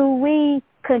do we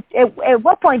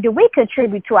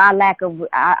contribute to our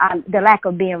the lack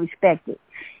of being respected?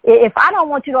 If I don't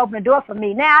want you to open the door for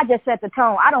me, now I just set the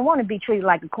tone. I don't want to be treated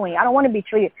like a queen. I don't want to be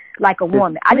treated like a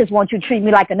woman. I just want you to treat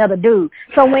me like another dude.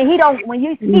 So he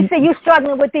say you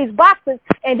struggling with these boxes,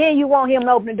 and then you want him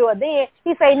to open the door, then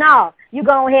he say, no, you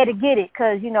go ahead and get it,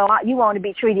 because, you want to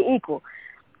be treated equal.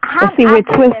 We're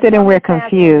twisted and we're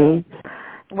confused.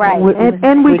 Right.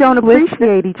 And we don't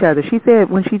appreciate each other.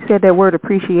 When she said that word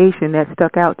appreciation, that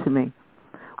stuck out to me.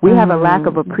 We have a lack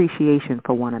of appreciation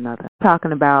for one another.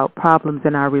 Talking about problems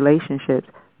in our relationships,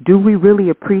 do we really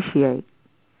appreciate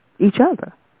each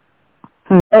other?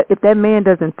 If that man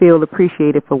doesn't feel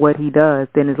appreciated for what he does,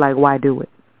 then it's like, why do it?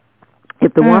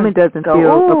 If the woman doesn't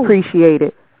feel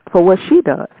appreciated for what she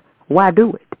does, why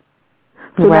do it?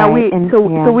 So now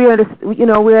we're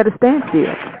at a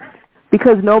standstill,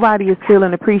 because nobody is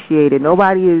feeling appreciated.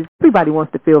 Everybody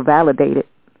wants to feel validated.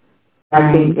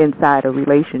 I think inside a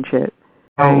relationship.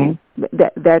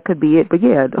 That could be it. But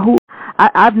yeah,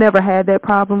 I've never had that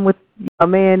problem with a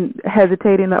man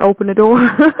hesitating to open the door.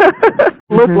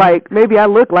 Maybe I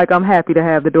look like I'm happy to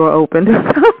have the door opened.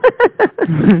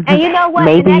 And you know what?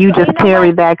 Maybe you just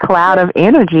carry that cloud of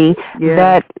energy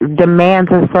that demands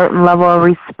a certain level of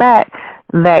respect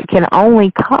that can only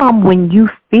come when you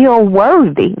feel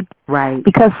worthy. Right.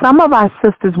 Because some of our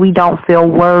sisters, we don't feel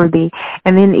worthy.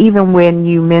 And then even when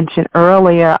you mentioned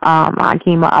earlier,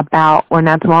 Akima,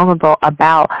 not too long ago,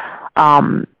 about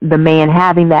the man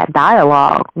having that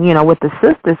dialogue, with the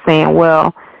sister saying,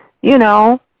 well,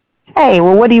 hey,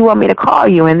 well, what do you want me to call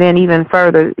you? And then even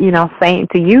further, saying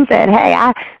to you that, hey,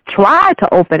 I tried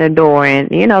to open a door and,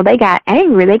 they got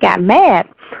angry, they got mad.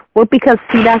 Well, because,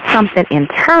 see, that's something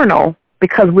internal,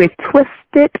 because we're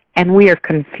twisted and we are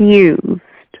confused.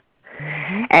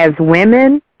 As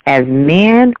women, as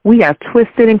men, we are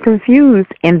twisted and confused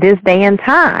in this day and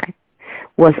time.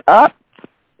 What's up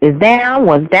is down,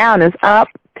 what's down is up.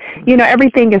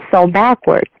 Everything is so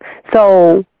backwards.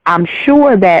 So I'm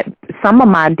sure that some of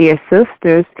my dear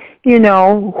sisters,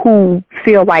 who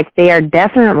feel like they are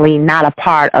definitely not a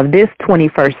part of this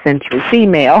 21st century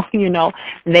female,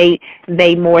 they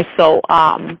more so,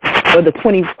 or the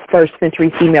 21st century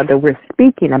female that we're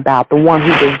speaking about, the one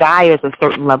who desires a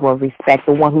certain level of respect,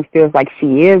 the one who feels like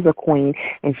she is a queen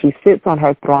and she sits on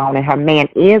her throne and her man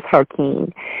is her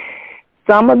king.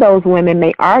 Some of those women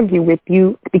may argue with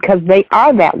you because they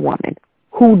are that woman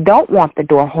who don't want the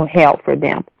door held for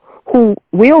them, who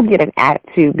will get an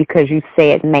attitude because you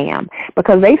said ma'am,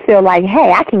 because they feel like,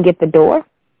 hey, I can get the door,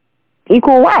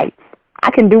 equal rights.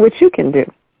 I can do what you can do.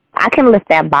 I can lift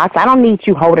that box. I don't need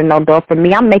you holding no door for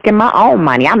me. I'm making my own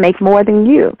money. I make more than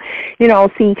you.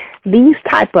 See, these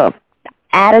type of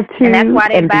attitudes and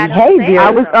behavior.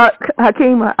 I was,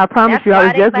 Hakima, I promise you, I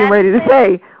was just getting ready to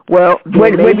say, well,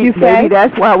 maybe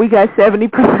that's why we got 70%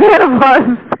 of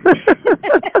us.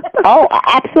 Oh,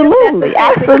 absolutely,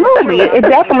 absolutely. It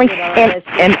definitely,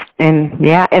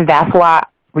 and that's why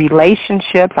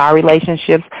our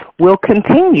relationships will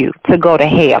continue to go to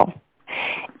hell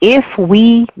if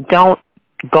we don't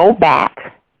go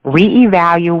back,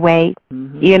 reevaluate,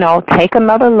 take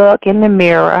another look in the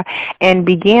mirror and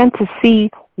begin to see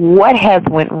what has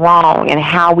went wrong and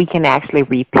how we can actually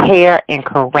repair and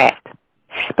correct.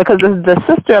 Because the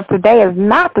sister of today is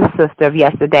not the sister of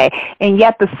yesterday, and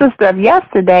yet the sister of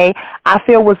yesterday, I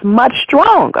feel, was much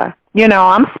stronger.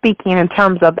 I'm speaking in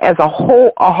terms of as a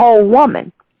whole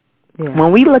woman. Yeah.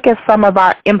 When we look at some of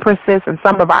our empresses and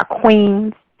some of our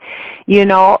queens,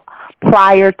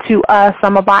 prior to us,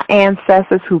 some of our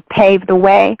ancestors who paved the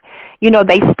way,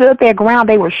 they stood their ground.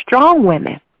 They were strong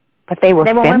women, but they were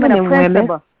feminine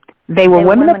women. They were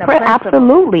women of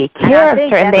absolutely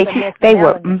character, and they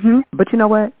were. Mm-hmm. But you know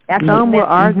what? Some will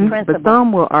argue. But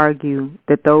some will argue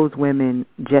that those women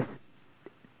just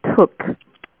took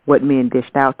what men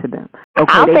dished out to them.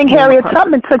 Okay, I don't think Harriet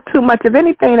Tubman took too much of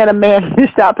anything that a man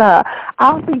dished out to her.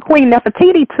 I don't think Queen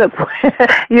Nefertiti took.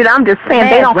 I'm just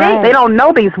saying they don't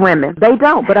know these women. They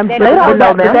don't. But they don't know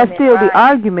them. But that's still the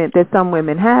argument that some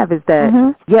women have is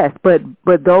that yes, but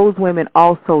those women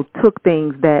also took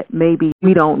things that maybe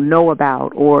we don't know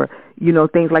about, or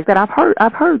things like that.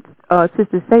 I've heard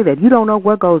sisters say that you don't know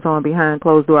what goes on behind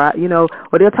closed doors.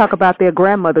 Or they'll talk about their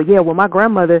grandmother. Yeah, well, my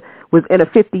grandmother was in a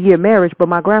 50-year marriage, but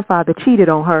my grandfather cheated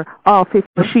on her all 50.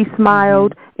 She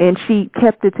smiled and she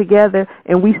kept it together,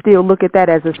 and we still look at that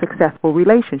as a successful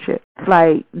relationship. It's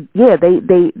like, yeah,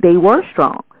 they were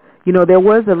strong. There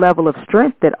was a level of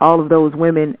strength that all of those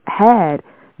women had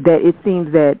that it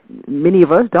seems that many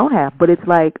of us don't have. But it's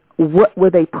like, what were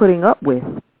they putting up with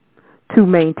to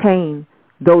maintain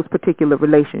those particular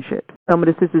relationships? Some of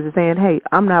the sisters are saying, hey,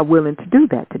 I'm not willing to do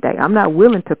that today. I'm not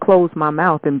willing to close my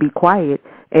mouth and be quiet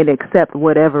and accept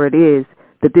whatever it is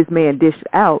that this man dished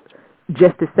out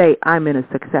just to say I'm in a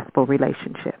successful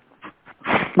relationship.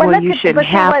 Well, you shouldn't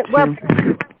have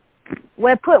to.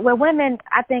 Where women,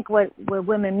 I think what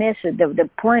women miss, the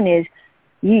point is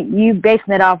you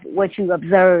basing it off what you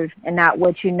observe and not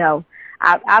what you know.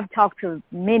 I've talked to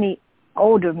many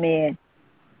older men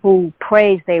who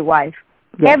praise their wife.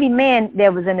 Yeah. Every man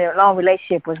that was in a long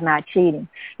relationship was not cheating.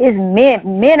 It's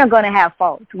men are going to have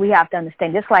faults. We have to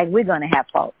understand, just like we're going to have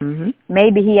faults. Mm-hmm.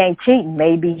 Maybe he ain't cheating.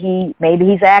 Maybe he's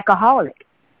an alcoholic,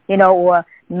 or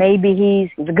maybe he's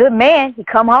a good man. He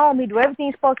come home, he do everything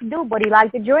he's supposed to do, but he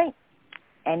likes to drink.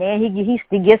 And then he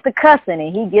gets to cussing,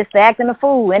 and he gets to acting a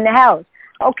fool in the house.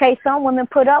 Okay, some women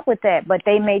put up with that, but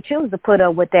they may choose to put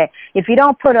up with that. If you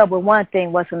don't put up with one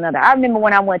thing, what's another? I remember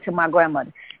when I went to my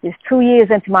grandmother. It's 2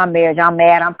 years into my marriage. I'm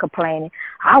mad. I'm complaining.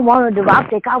 I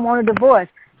think I want a divorce.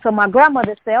 So my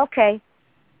grandmother said, okay,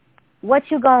 what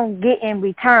you going to get in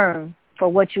return for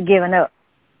what you giving up?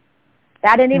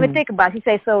 I didn't even think about it. He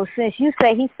said, so since you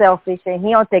say he's selfish and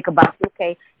he don't think about it,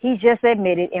 okay, he just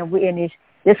admitted,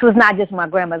 this was not just my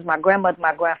grandmother, my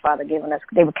grandfather giving us,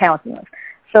 they were counseling us.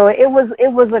 So it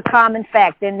was a common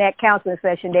fact in that counseling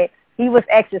session that he was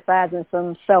exercising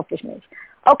some selfishness.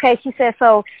 Okay, she said,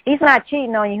 so he's not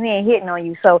cheating on you, he ain't hitting on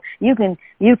you, so you can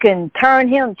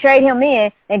trade him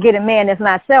in and get a man that's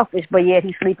not selfish, but yet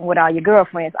he's sleeping with all your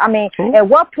girlfriends. I mean, at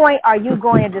what point are you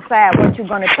going to decide what you're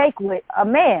going to take with a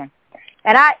man?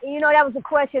 And that was a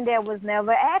question that was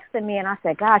never asked of me, and I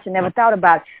said, gosh, I never thought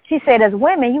about it. She said, as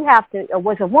women, you have to,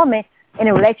 or as a woman in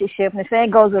a relationship, and the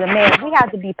same goes with a man, we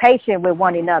have to be patient with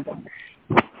one another.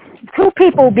 Two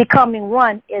people becoming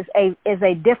one is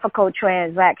a difficult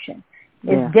transaction.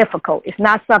 It's difficult. It's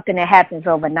not something that happens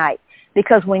overnight.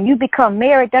 Because when you become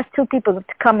married, that's two people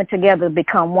coming together to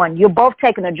become one. You're both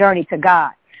taking a journey to God.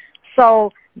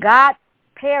 So God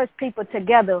pairs people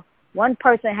together. One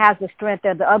person has the strength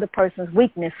of the other person's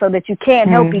weakness so that you can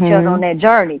help each other on that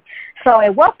journey. So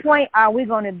at what point are we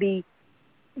going to be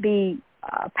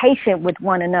patient with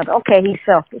one another? Okay, he's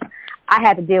selfish. I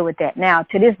had to deal with that. Now,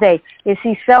 to this day, is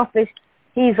he selfish?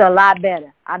 He's a lot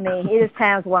better. I mean, it is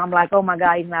times where I'm like, oh, my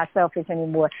God, he's not selfish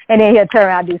anymore. And then he'll turn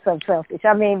around and do something selfish.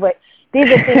 I mean, but these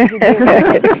are things you deal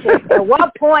with. At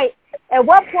what point are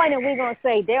we going to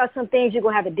say there are some things you're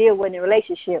going to have to deal with in a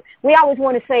relationship? We always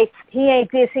want to say, he ain't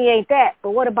this, he ain't that.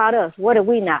 But what about us? What are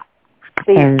we not?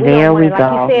 See, and there we go.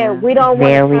 Like you said, we don't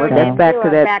want to turn that's back to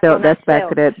that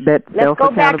self-accountability. Let's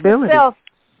go back to self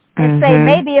and say,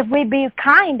 maybe if we be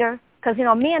kinder, Because,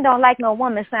 men don't like no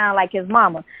woman sound like his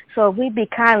mama. So if we be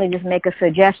kindly just make a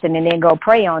suggestion and then go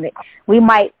pray on it, we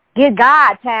might give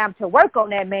God time to work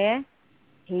on that man.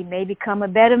 He may become a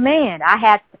better man. I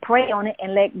have to pray on it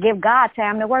and give God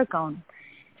time to work on it.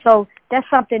 So that's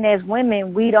something as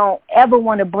women, we don't ever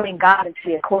want to bring God into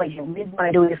the equation. We want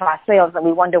to do it for ourselves, and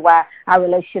we wonder why our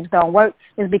relationships don't work.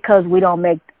 It's because we don't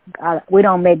make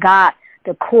God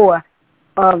the core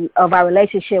of our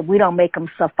relationship. We don't make him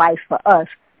suffice for us.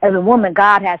 As a woman,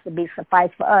 God has to be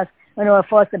suffice for us in order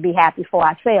for us to be happy for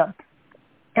ourselves.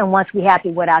 And once we're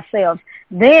happy with ourselves,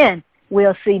 then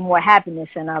we'll see more happiness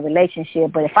in our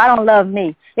relationship. But if I don't love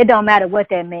me, it don't matter what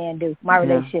that man do. My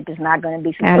relationship is not going to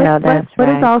be successful. I know that's but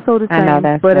it's also the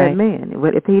same for that man.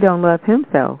 But if he don't love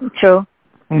himself, true.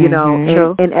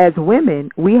 True. And as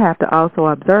women, we have to also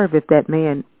observe if that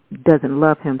man doesn't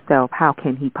love himself, how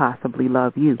can he possibly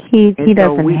love you? He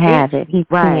doesn't have it. He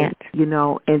can't.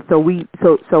 And so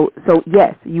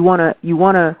yes, you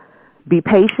wanna be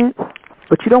patient,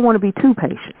 but you don't want to be too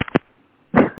patient.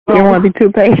 You don't want to be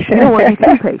too patient. You don't want to be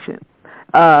too patient.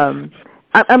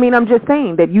 I mean, I'm just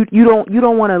saying that you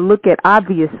don't want to look at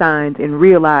obvious signs and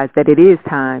realize that it is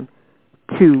time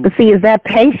to. But see, is that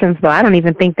patience though? I don't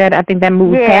even think that. I think that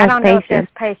moves past patience.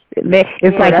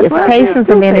 It's like it's patience,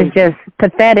 and then it's just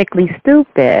pathetically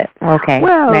stupid. Okay,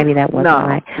 well, maybe that wasn't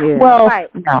right. Yeah. Well,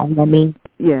 no, I mean,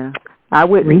 I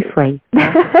wouldn't rephrase.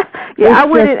 I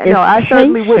wouldn't. No, I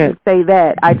certainly wouldn't say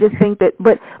that. I just think that,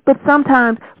 but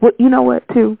sometimes, well, you know what?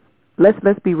 Too, let's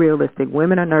be realistic.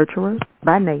 Women are nurturers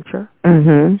by nature,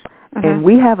 and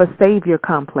we have a savior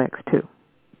complex too.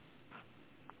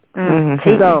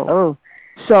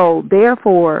 So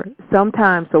therefore,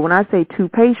 sometimes, so when I say too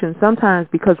patient, sometimes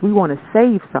because we want to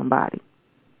save somebody,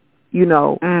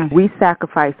 we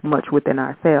sacrifice much within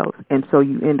ourselves, and so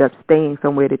you end up staying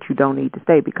somewhere that you don't need to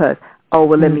stay because,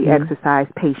 let me exercise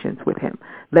patience with him.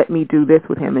 Let me do this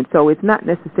with him. And so it's not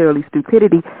necessarily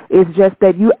stupidity. It's just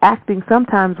that you're acting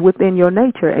sometimes within your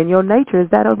nature, and your nature is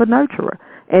that of a nurturer,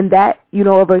 and that,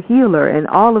 of a healer, and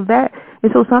all of that.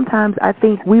 And so sometimes I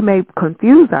think we may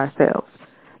confuse ourselves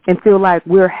and feel like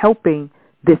we're helping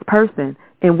this person,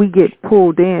 and we get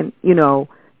pulled in,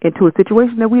 into a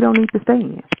situation that we don't need to stay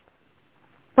in.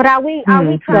 But are we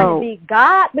trying to be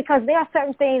God? Because there are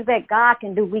certain things that God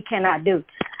can do we cannot do.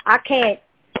 I can't.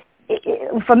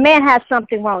 If a man has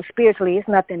something wrong spiritually, it's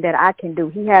nothing that I can do.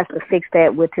 He has to fix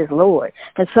that with his Lord.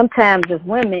 And sometimes as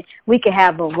women, we can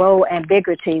have a role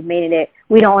ambiguity, meaning that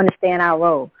we don't understand our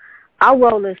role. Our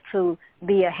role is to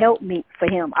be a helpmeet for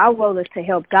him. Our role is to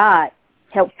help God,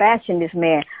 help fashion this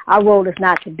man. Our role is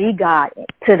not to be God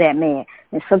to that man.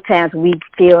 And sometimes we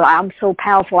feel, I'm so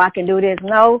powerful, I can do this.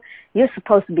 No, you're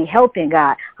supposed to be helping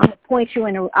God. I'm going to point you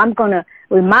in, I'm going to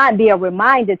be a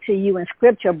reminder to you in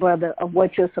Scripture, brother, of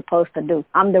what you're supposed to do.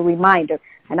 I'm the reminder.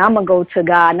 And I'm going to go to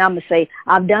God and I'm going to say,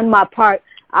 I've done my part.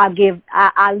 I leave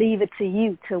it to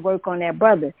you to work on that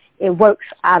brother. It works.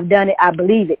 I've done it. I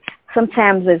believe it.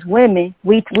 Sometimes as women,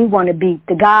 we want to be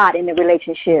the God in the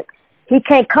relationship. He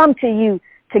can't come to you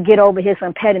to get over his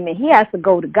impediment. He has to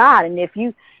go to God. And if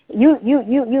you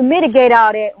mitigate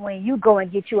all that when you go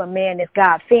and get you a man that's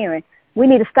God-fearing. We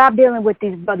need to stop dealing with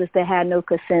these brothers that have no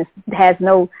consent, has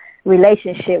no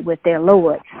relationship with their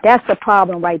Lord. That's the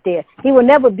problem right there. He will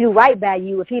never do right by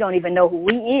you if he don't even know who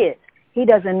he is. He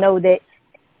doesn't know that.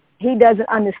 He doesn't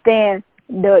understand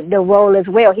the role as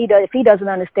well. If he doesn't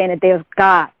understand that there's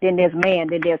God, then there's man,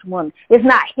 then there's woman. It's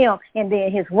not him and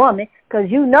then his woman, because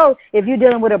if you're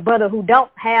dealing with a brother who don't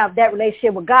have that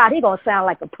relationship with God, he's going to sound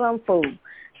like a plumb fool.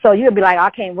 So you'll be like, I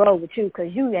can't roll with you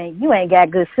because you ain't got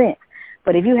good sense.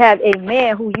 But if you have a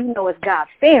man who you know is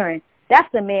God-fearing, that's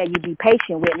the man you be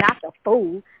patient with, not the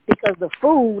fool, because the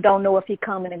fool don't know if he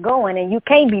coming and going, and you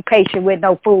can't be patient with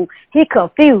no fool. He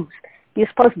confused. You're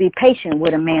supposed to be patient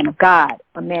with a man of God,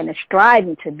 a man that's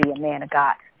striving to be a man of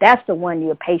God. That's the one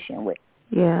you're patient with.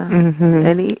 Yeah,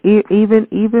 and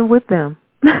even with them.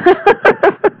 Well,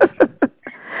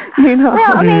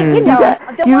 I mean,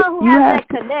 the one who has that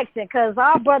connection, because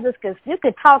our brothers, because you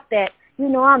could talk that,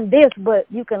 I'm this, but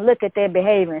you can look at their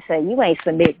behavior and say, you ain't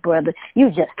submit, brother. You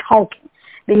just talking.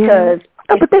 Because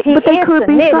but they could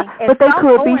be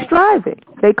striving.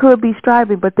 They could be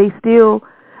striving, but they still,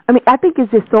 I think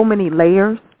it's just so many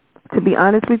layers, to be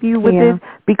honest with you, with this,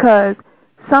 because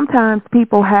sometimes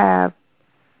people have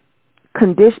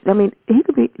condition.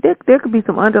 There could be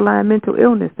some underlying mental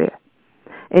illness there.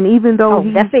 And even though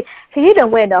he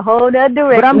done went a whole other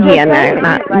direction. But I'm just saying,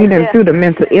 you done threw the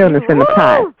mental illness in the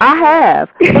pot. I have,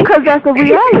 because that's a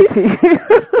reality.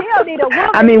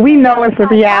 I mean, we know it's a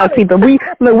reality, but you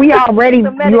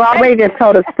already just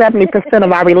told us 70%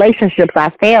 of our relationships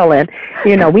are failing.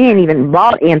 You know, we ain't even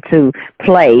brought into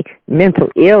play mental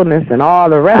illness and all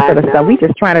the rest of the stuff. We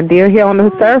just trying to deal here on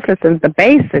the surface and the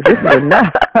basics. This is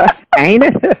enough, ain't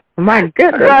it? My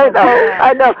goodness.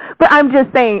 I know. But I'm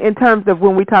just saying, in terms of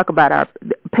when we talk about our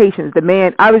patients, the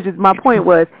man, my point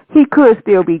was, he could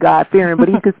still be God-fearing, but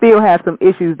he could still have some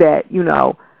issues that, you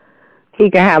know.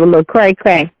 He can have a little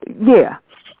cray-cray. Yeah.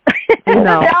 You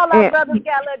know, all our brothers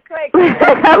got a little cray-cray.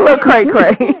 Got a little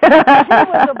cray-cray.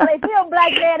 If he a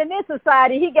black man in this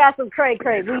society, he got some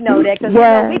cray-cray. We know that, because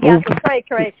we got some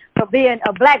cray-cray for being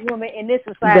a black woman in this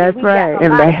society. That's right.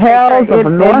 In the hells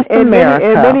of North America.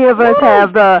 And many of us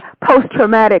have the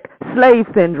post-traumatic slave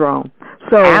syndrome.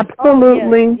 So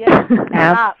absolutely.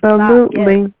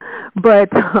 Absolutely. But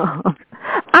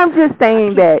I'm just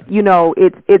saying that, you know,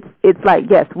 it's like,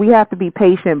 yes, we have to be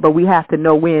patient, but we have to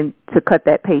know when to cut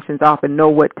that patience off and know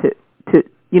what to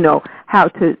you know, how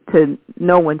to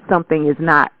know when something is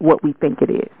not what we think it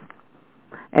is.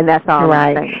 And that's all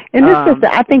I'm saying. And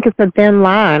I think it's a thin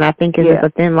line. I think it's a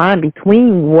thin line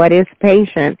between what is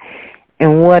patient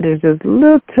and what is just a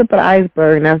little tip of the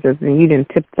iceberg, and that's just you didn't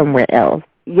tip somewhere else.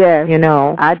 Yeah, you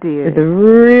know, I did. It's a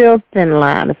real thin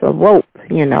line. It's a rope,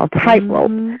 you know,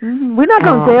 tightrope. Mm-hmm. We're not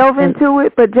going to delve into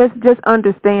it, but just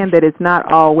understand that it's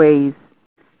not always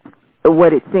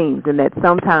what it seems, and that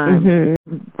sometimes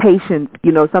patience,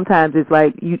 you know, sometimes it's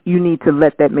like you need to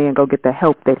let that man go get the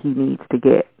help that he needs to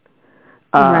get.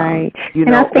 Right. You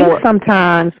and know, I think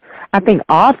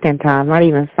oftentimes, not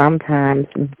even sometimes,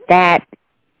 that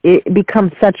it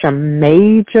becomes such a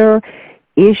major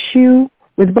issue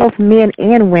with both men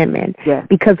and women,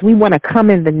 because we want to come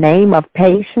in the name of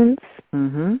patience.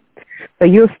 Mm-hmm. So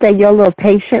you'll stay your little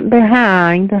patient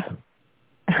behind,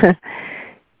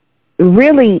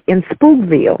 really in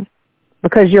Spookville,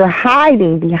 because you're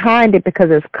hiding behind it because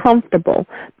it's comfortable.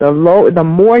 The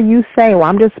more you say, well,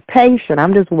 I'm just patient,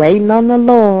 I'm just waiting on the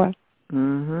Lord,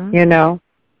 you know,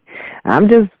 I'm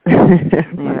just...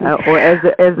 or as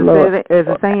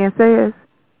the saying says,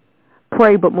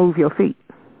 pray but move your feet.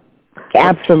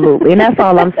 Absolutely, and that's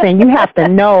all I'm saying. You have to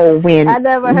know when. I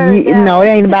never heard that. No, it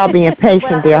ain't about being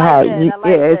patient, dear heart.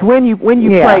 It's when you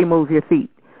pray, move your feet.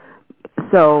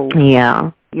 So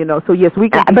you know. So yes, we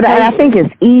can. But I think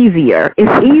it's easier.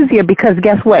 It's easier because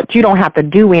guess what? You don't have to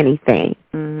do anything.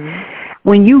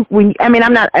 When I mean,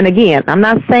 I'm not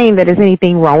saying that there's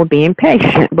anything wrong with being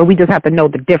patient, but we just have to know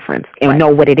the difference and know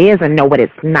what it is and know what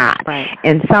it's not. Right.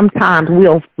 And sometimes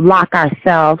we'll lock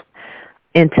ourselves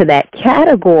into that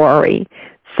category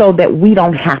so that we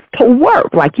don't have to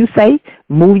work. Like you say,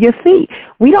 move your feet.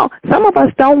 Some of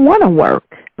us don't want to work.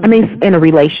 I mean, in a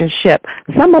relationship,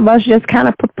 some of us just kind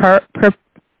of prefer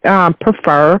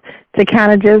to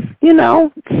kind of just, you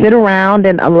know, sit around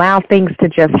and allow things to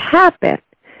just happen.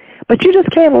 But you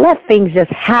just can't let things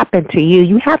just happen to you.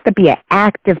 You have to be an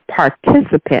active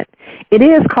participant. It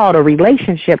is called a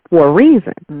relationship for a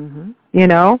reason, you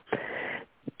know.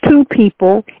 Two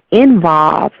people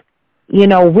involved, you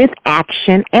know, with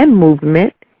action and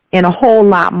movement and a whole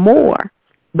lot more.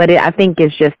 But I think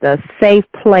it's just a safe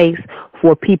place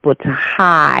for people to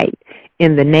hide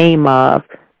in the name of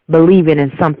believing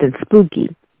in something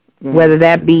spooky, whether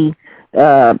that be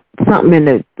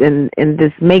something in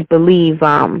this make-believe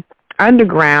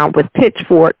underground with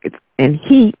pitchforks and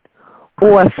heat,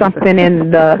 or something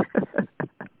in the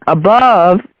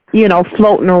above, you know,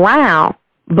 floating around.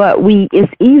 But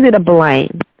it's easy to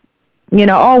blame. You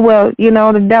know, oh, well, you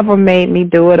know, the devil made me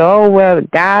do it. Oh, well,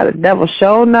 the devil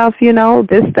sure enough, you know,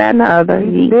 this, that, and the other.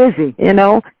 He's busy. You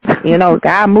know,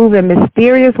 God moves in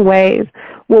mysterious ways.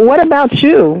 Well, what about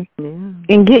you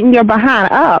in getting your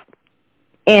behind up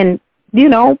and, you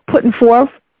know, putting forth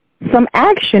some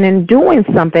action and doing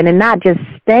something and not just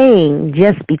staying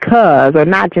just because, or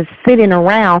not just sitting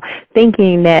around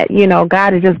thinking that, you know,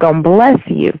 God is just going to bless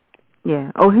you.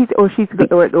 Yeah. Or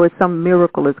some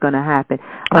miracle is going to happen.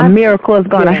 A miracle is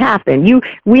going to happen.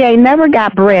 We ain't never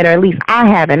got bread, or at least I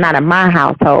haven't, not in my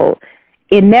household.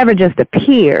 It never just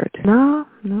appeared. No.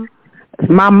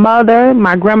 My mother,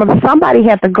 my grandmother, somebody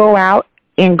had to go out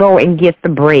and get the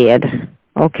bread,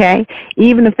 okay?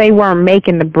 Even if they weren't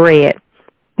making the bread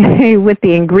with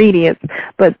the ingredients,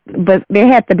 but there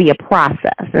had to be a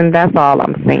process, and that's all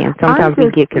I'm saying. Sometimes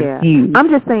we get confused. I'm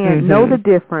just saying, know the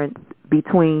difference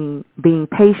between being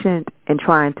patient and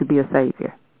trying to be a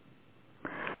savior.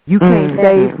 You can't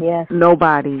save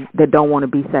nobody that don't want to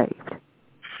be saved.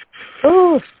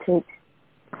 Ooh,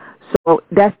 So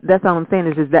that's all I'm saying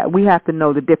is that we have to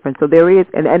know the difference. So there is,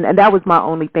 and that was my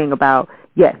only thing about,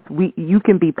 yes, you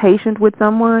can be patient with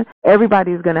someone.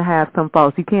 Everybody's going to have some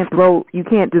faults. You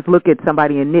can't just look at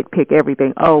somebody and nitpick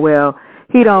everything. Oh, well,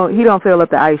 he don't fill up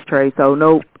the ice tray, so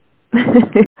no.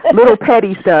 Little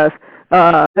petty stuff.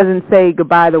 Doesn't say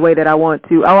goodbye the way that I want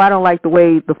to. Oh, I don't like the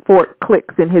way the fork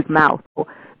clicks in his mouth.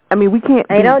 I mean, we can't.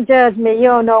 Hey, don't judge me. You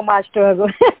don't know my struggle.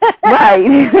 Right.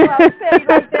 I tell you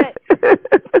like that.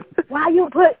 Why you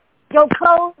put your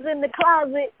clothes in the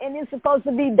closet and it's supposed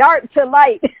to be dark to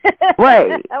light?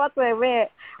 Right. I was like, man,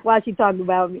 why she talking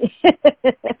about me?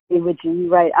 With you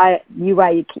right. You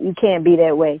right. You can't be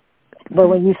that way. But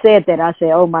when you said that, I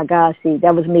said, oh my gosh, see,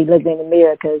 that was me looking in the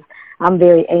mirror because I'm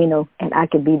very anal and I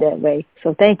can be that way.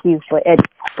 So thank you for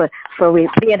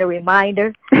being a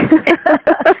reminder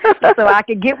so I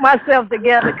can get myself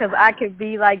together because I can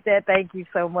be like that. Thank you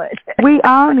so much. We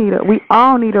all need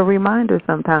a reminder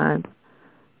sometimes.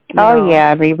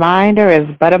 Yeah, a reminder is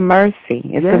but a mercy.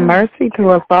 It's a mercy to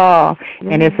us all,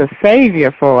 and it's a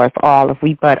savior for us all if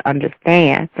we but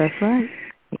understand. That's right.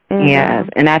 Yes,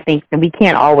 and I think that we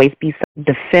can't always be so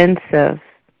defensive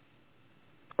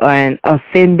and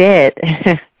offended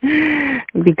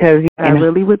because I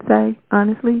really would say,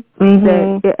 honestly,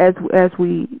 that as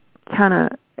we kind of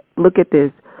look at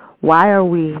this, why are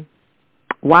we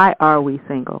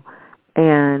single?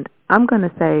 And I'm going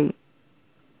to say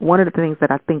one of the things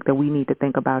that I think that we need to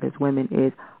think about as women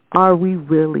is, are we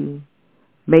really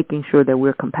making sure that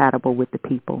we're compatible with the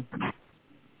people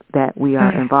that we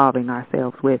are involving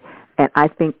ourselves with? And I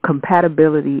think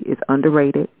compatibility is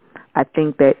underrated. I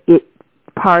think that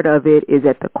part of it is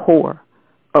at the core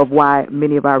of why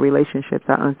many of our relationships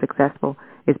are unsuccessful,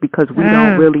 is because we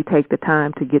don't really take the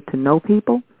time to get to know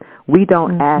people. We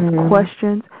don't ask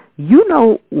questions. You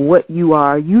know what you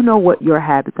are. You know what your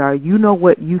habits are. You know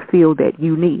what you feel that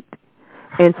you need.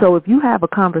 And so if you have a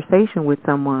conversation with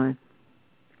someone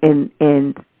and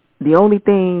the only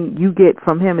thing you get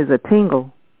from him is a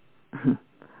tingle,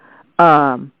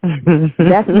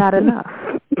 that's not enough.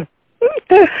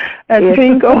 A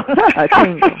tingle. A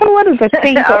tingle. What is a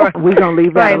tingle? We're going to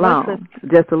leave that alone.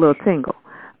 Just a little tingle.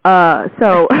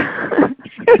 So,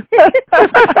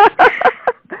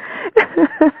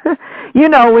 you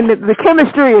know, when the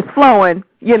chemistry is flowing,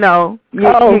 you know, you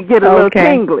get a little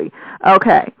tingly.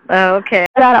 Okay. Okay.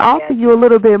 I got to offer you a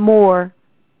little bit more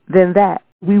than that.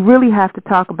 We really have to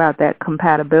talk about that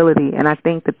compatibility, and I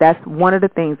think that that's one of the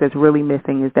things that's really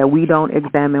missing, is that we don't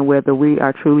examine whether we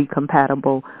are truly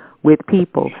compatible with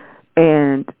people.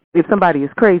 And if somebody is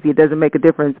crazy, it doesn't make a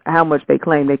difference how much they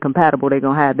claim they're compatible. They're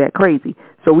gonna have that crazy.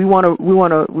 So we wanna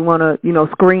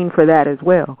screen for that as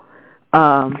well.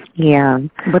 But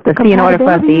in order for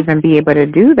us to even be able to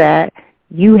do that,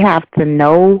 you have to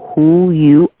know who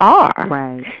you are.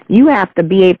 Right. You have to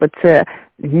be able to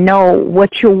know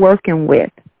what you're working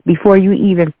with before you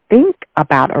even think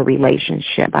about a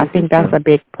relationship. I think that's a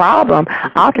big problem.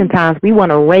 Oftentimes we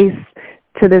want to race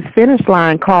to this finish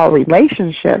line called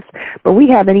relationships, but we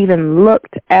haven't even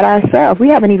looked at ourselves. We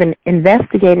haven't even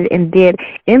investigated and did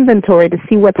inventory to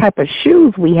see what type of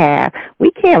shoes we have.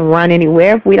 We can't run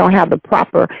anywhere if we don't have the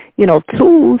proper,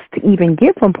 tools to even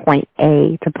get from point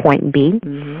A to point B.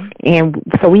 And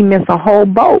so we miss a whole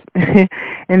boat.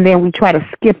 And then we try to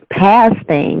skip past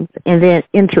things and then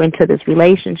enter into this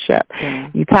relationship.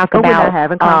 You talk about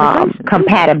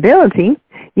compatibility.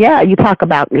 You talk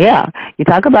about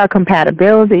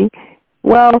compatibility.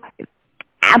 Well,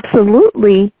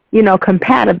 absolutely,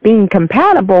 being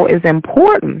compatible is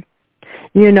important,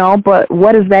 but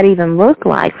what does that even look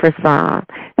like for some?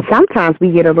 Sometimes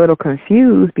we get a little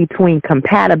confused between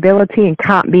compatibility and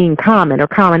being common or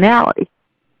commonality.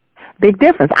 Big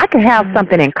difference. I can have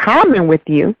something in common with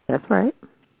you. That's right.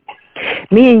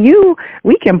 Me and you,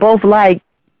 we can both like,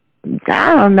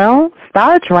 I don't know,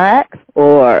 Star Trek,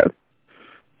 or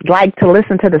like to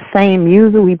listen to the same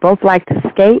music. We both like to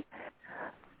skate.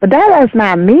 But that does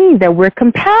not mean that we're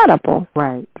compatible.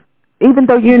 Right. Even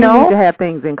though you need to have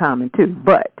things in common too.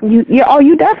 But you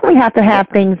definitely have to have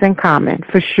things in common,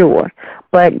 for sure.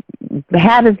 But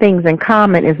having things in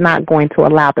common is not going to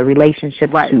allow the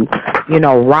relationship to,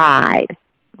 ride.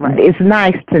 Right. It's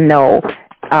nice to know,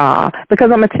 because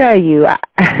I'm going to tell you,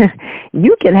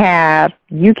 you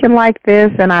can like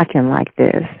this and I can like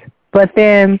this. But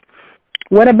then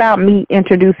what about me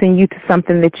introducing you to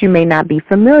something that you may not be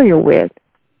familiar with?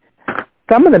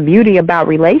 Some of the beauty about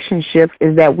relationships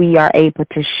is that we are able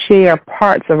to share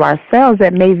parts of ourselves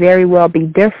that may very well be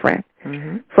different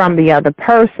from the other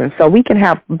person. So we can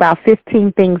have about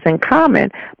 15 things in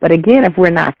common, but again, if we're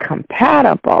not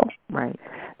compatible, right,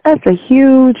 that's a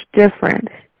huge difference.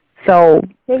 So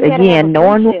again,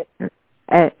 knowing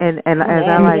and as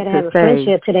I like to say,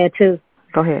 friendship to that too.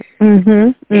 Go ahead. So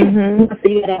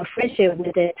you gotta have a friendship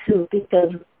with that too,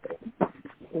 because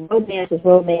romance is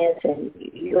romance, and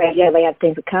you gotta have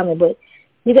things in common. But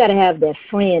you gotta have that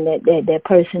friend, that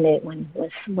person that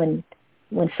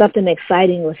when something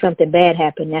exciting or something bad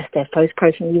happens, that's that first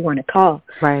person you want to call.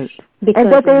 Right. Because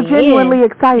and that they're genuinely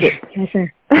excited.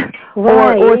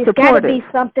 Right. or it's got to be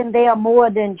something there more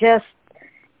than just,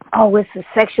 it's a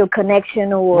sexual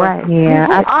connection or... Right.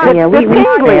 Yeah, we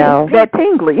tell. That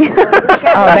tingly.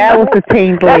 That was the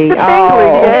tingly.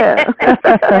 Yeah. That's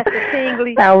the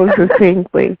tingly. That was the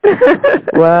tingly.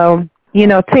 Well,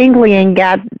 tingly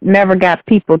never got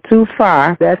people too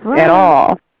far. That's right. At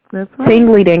all. That's right.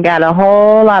 Tingly done got a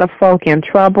whole lot of folk in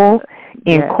trouble,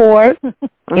 in court,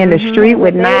 in the street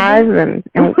with knives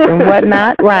and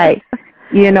whatnot. Right.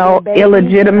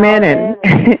 Illegitimate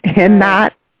and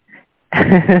not.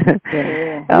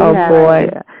 Oh, boy.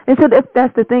 Yeah. And so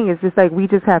that's the thing. It's just like we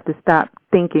just have to stop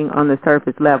thinking on the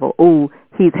surface level. Ooh,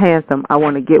 he's handsome. I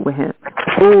want to get with him.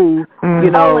 Ooh,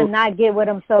 and not get with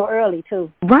him so early, too.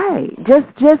 Right. Just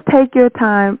take your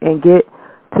time and get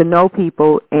to know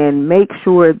people and make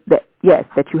sure that, yes,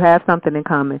 that you have something in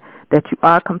common, that you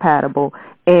are compatible,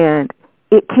 and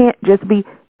it can't just be...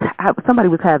 Somebody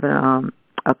was having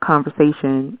a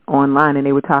conversation online, and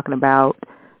they were talking about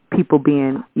people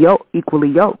being equally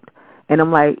yoked. And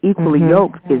I'm like, equally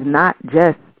yoked is not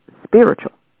just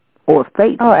spiritual or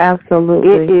faith. Oh, absolutely.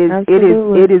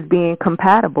 It is being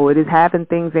compatible. It is having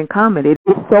things in common. It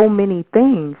is so many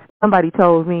things. Somebody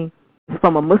told me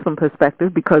from a Muslim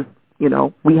perspective, because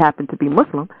we happen to be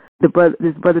Muslim. This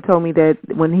brother told me that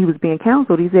when he was being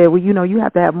counseled, he said, well, you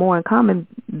have to have more in common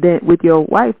with your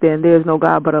wife than there's no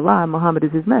God but Allah, and Muhammad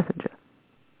is his messenger.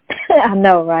 I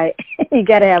know, right? You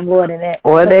got to have more than that.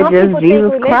 Or they're just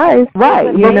Jesus Christ. Right.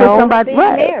 Somebody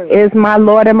is my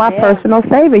Lord and my personal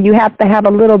Savior. You have to have a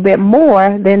little bit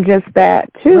more than just that,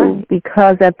 too, right.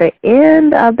 Because at the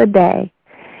end of the day,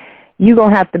 you're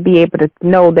going to have to be able to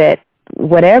know that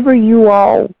whatever you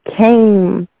all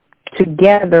came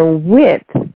together with,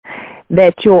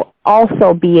 that you'll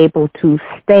also be able to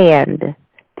stand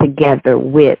together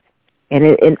with.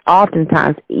 And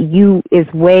oftentimes is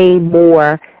way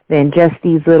more than just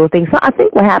these little things. So I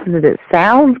think what happens is it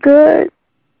sounds good.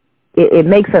 It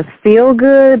makes us feel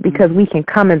good because we can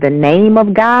come in the name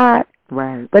of God.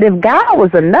 Right. But if God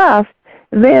was enough,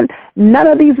 then none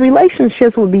of these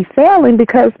relationships would be failing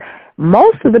because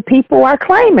most of the people are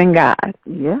claiming God.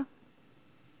 Yeah.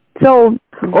 So,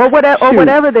 or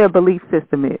whatever their belief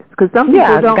system is, because some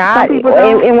people don't. God, some people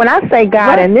don't. And when I say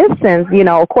God in this sense,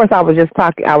 of course, I was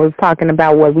talking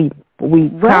about what we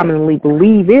commonly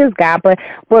believe is God, but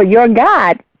your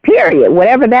God, period,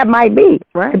 whatever that might be,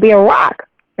 to be a rock,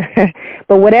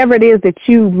 but whatever it is that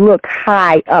you look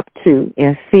high up to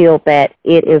and feel that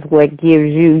it is what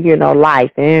gives you,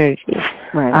 life and energy,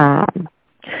 right?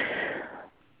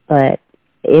 But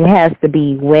it has to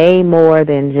be way more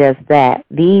than just that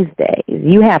these days.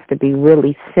 You have to be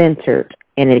really centered,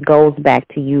 and it goes back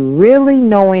to you really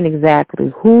knowing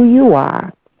exactly who you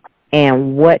are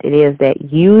and what it is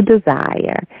that you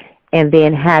desire, and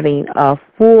then having a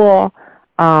full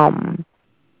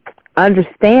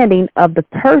understanding of the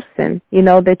person,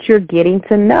 that you're getting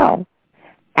to know.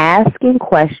 Asking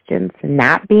questions,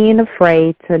 not being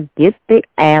afraid to get the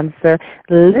answer,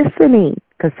 listening.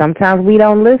 Because sometimes we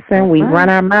don't listen. We run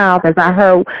our mouth. As I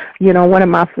heard, one of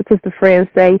my sister friends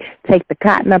say, take the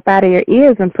cotton up out of your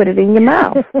ears and put it in your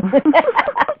mouth.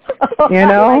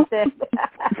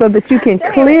 So that you can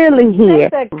clearly hear.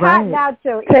 Take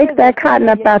that cotton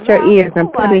up out your ears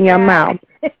and put it in your mouth.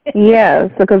 Yes,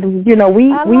 because,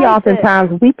 we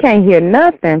oftentimes, we can't hear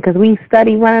nothing because we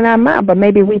study running our mouth. But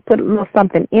maybe we put a little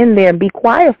something in there and be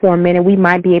quiet for a minute, we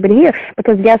might be able to hear.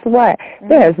 Because guess what?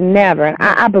 There's never, and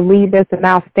I believe this and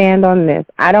I'll stand on this,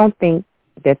 I don't think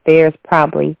that there's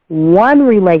probably one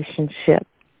relationship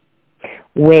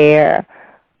where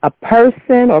a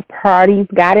person or parties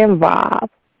got involved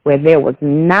where there was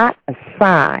not a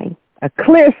sign, a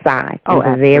clear sign at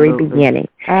the very beginning.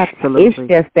 Absolutely. It's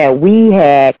just that we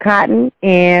had cotton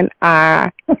in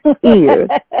our ears.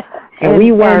 And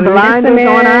we weren't listening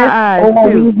on our eyes,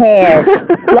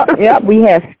 we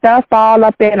had stuff all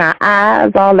up in our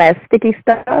eyes, all that sticky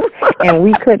stuff, and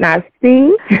we could not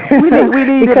see. We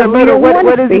needed a little,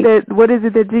 what is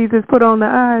it that Jesus put on the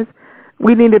eyes?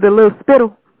 We needed a little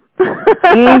spittle.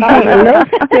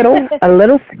 A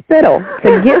little spittle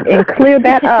to get and clear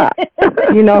that up.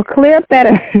 Clear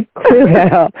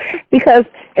that up. Because,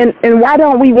 and why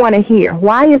don't we want to hear?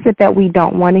 Why is it that we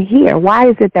don't want to hear? Why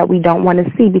is it that we don't want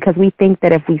to see? Because we think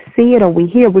that if we see it or we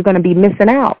hear, we're going to be missing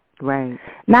out. Right.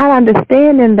 Not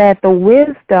understanding that the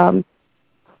wisdom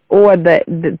or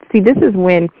see, this is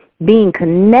when being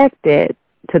connected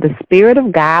to the Spirit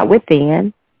of God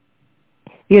within,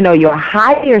 your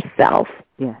higher self,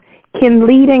 can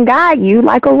lead and guide you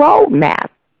like a roadmap.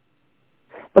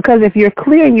 Because if you're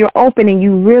clear and you're open and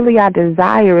you really are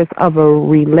desirous of a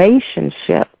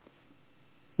relationship,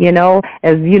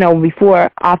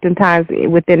 before, oftentimes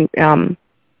within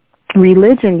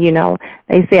religion,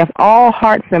 they say if all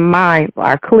hearts and minds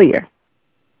are clear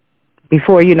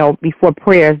before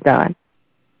prayer is done.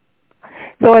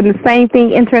 So in the same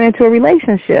thing, entering into a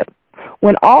relationship.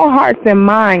 When all hearts and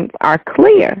minds are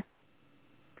clear,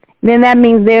 then that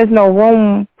means there's no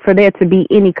room for there to be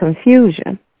any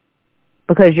confusion,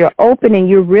 because you're open and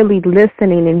you're really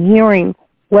listening and hearing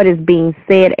what is being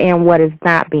said and what is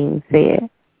not being said,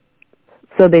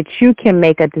 so that you can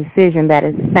make a decision that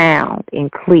is sound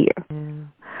and clear. Yeah.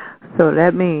 So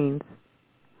that means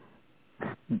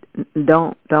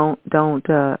don't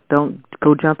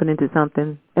go jumping into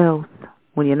something else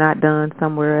when you're not done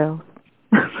somewhere else.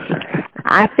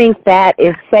 I think that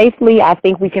is safely, I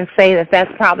think we can say that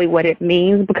that's probably what it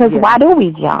means, because why do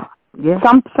we jump? Yeah.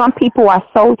 Some people are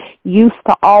so used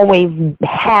to always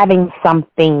having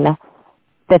something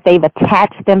that they've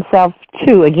attached themselves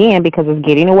to, again, because it's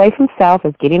getting away from self,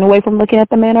 it's getting away from looking at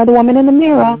the man or the woman in the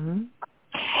mirror. Mm-hmm.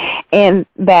 And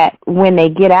that when they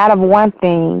get out of one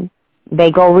thing,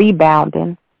 they go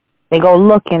rebounding, they go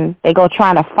looking, they go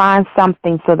trying to find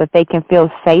something so that they can feel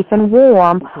safe and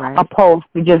warm, opposed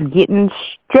to just getting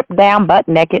stripped down butt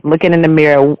naked, looking in the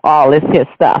mirror, all this his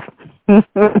stuff. That's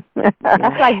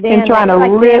like being,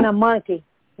 being a monkey.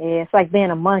 Yeah, it's like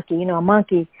being a monkey. A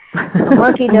monkey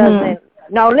doesn't.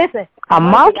 No, listen. A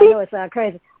monkey? I know it sounds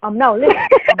crazy. No, listen.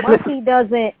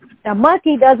 A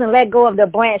monkey doesn't let go of the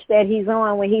branch that he's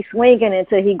on when he's swinging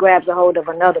until he grabs a hold of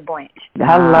another branch.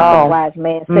 Hello. Wise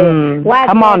man said.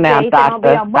 Come on now,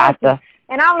 doctor.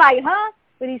 And I'm like, huh?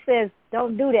 But he says,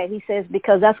 don't do that. He says,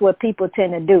 because that's what people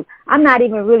tend to do. I'm not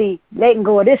even really letting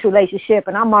go of this relationship,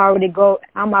 and I'm already got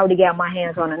my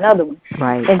hands on another one.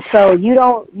 Right. And so you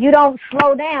don't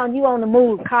slow down. You on the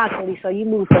move constantly. So you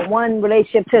move from one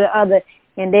relationship to the other.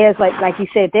 And there's, like you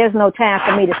said, there's no time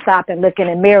for me to stop and look in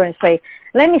the mirror and say,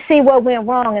 let me see what went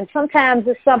wrong. And sometimes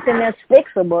it's something that's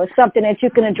fixable. It's something that you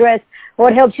can address, or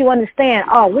it helps you understand,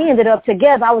 oh, we ended up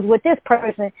together. I was with this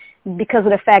person because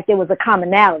of the fact there was a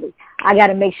commonality. I got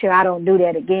to make sure I don't do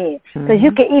that again. Because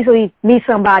you can easily meet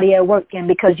somebody at work, and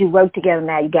because you work together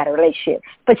now, you got a relationship,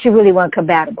 but you really weren't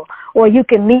compatible. Or you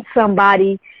can meet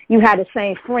somebody, you had the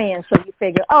same friends, so you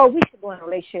figure, oh, we should go in a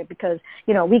relationship because,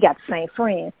 we got the same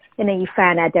friends. And then you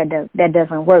find out that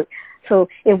doesn't work. So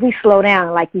if we slow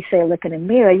down, like you said, look in the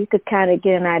mirror, you could kind of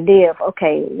get an idea of,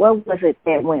 okay, what was it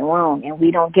that went wrong? And we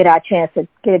don't get a chance to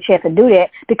do that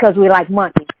because we're like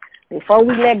monkeys. Before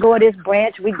we let go of this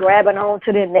branch, we grabbing on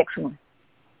to the next one.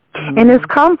 And it's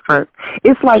comfort.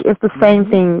 It's the same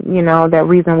thing, that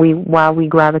reason why we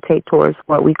gravitate towards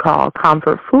what we call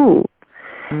comfort food.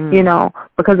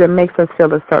 Because it makes us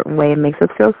feel a certain way. It makes us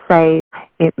feel safe.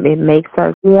 It makes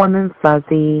us warm and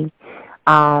fuzzy.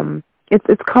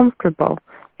 It's comfortable.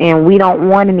 And we don't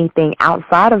want anything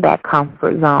outside of that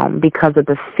comfort zone because of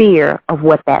the fear of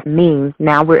what that means.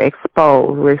 Now we're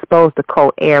exposed. We're exposed to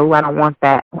cold air. I don't want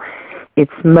that.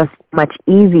 It's much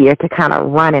easier to kind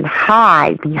of run and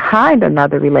hide behind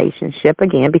another relationship,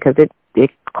 again, because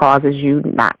it causes you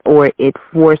it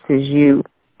forces you,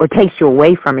 or takes you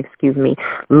away from,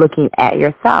 looking at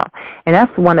yourself. And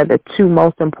that's one of the two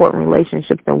most important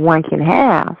relationships that one can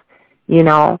have,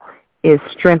 is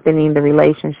strengthening the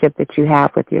relationship that you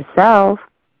have with yourself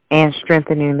and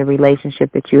strengthening the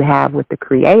relationship that you have with the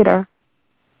Creator.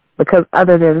 Because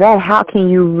other than that, how can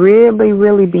you really,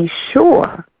 really be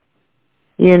sure,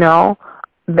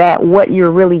 that what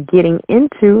you're really getting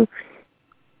into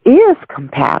is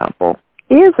compatible,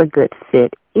 is a good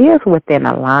fit, is within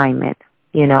alignment,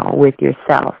 with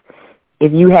yourself?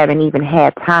 If you haven't even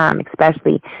had time,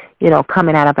 especially,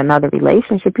 coming out of another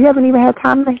relationship, you haven't even had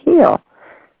time to heal.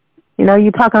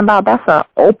 You're talking about that's an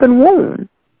open wound.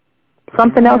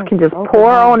 Something else can just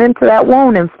pour on into that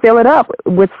wound and fill it up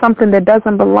with something that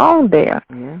doesn't belong there.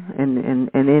 Yeah, and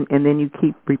then you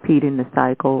keep repeating the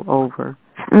cycle over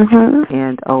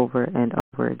and over and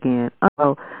over again.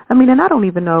 And I don't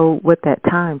even know what that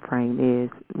time frame is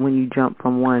when you jump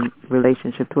from one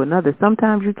relationship to another.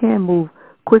 Sometimes you can move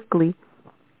quickly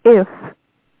if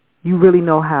you really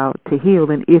know how to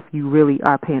heal and if you really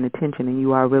are paying attention and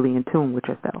you are really in tune with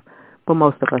yourself. But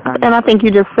most of us are not. And I think you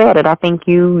just said it. I think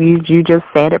you just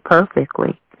said it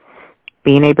perfectly.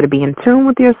 Being able to be in tune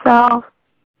with yourself,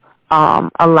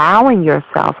 allowing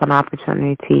yourself an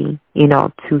opportunity,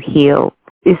 to heal.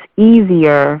 It's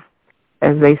easier,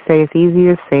 as they say, it's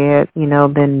easier said,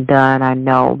 than done, I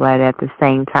know. But at the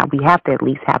same time, we have to at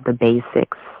least have the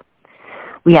basics.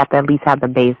 We have to at least have the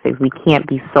basics. We can't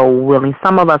be so willing.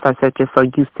 Some of us are just so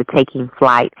used to taking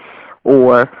flight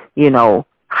or,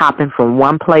 hopping from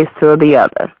one place to the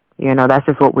other. That's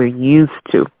just what we're used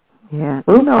to. Yeah.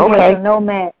 Okay.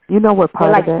 Nomads. You know what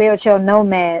part we're of that? Like spiritual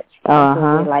nomads.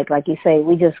 Like you say,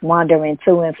 we just wandering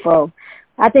to and fro.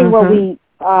 I think what we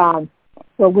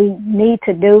need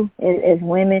to do as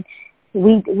women,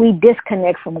 we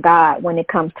disconnect from God when it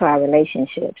comes to our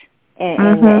relationships.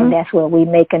 And that's where we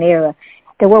make an error.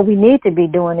 So what we need to be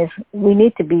doing is we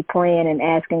need to be praying and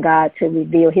asking God to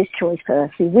reveal his choice to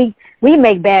us. See, we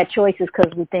make bad choices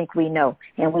because we think we know,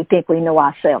 and we think we know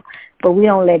ourselves. But we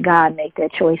don't let God make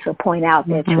that choice or point out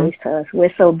that choice to us.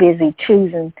 We're so busy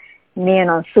choosing men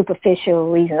on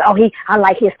superficial reasons. I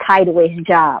like his title at his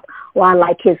job, or I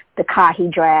like the car he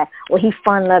drives, or he's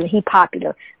fun-loving, he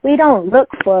popular. We don't look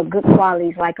for good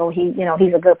qualities like, he's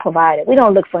a good provider. We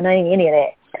don't look for any of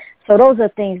that. So those are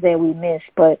things that we miss.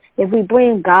 But if we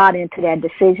bring God into that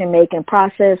decision-making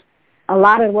process, a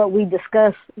lot of what we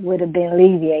discuss would have been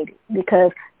alleviated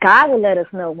because God will let us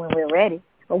know when we're ready.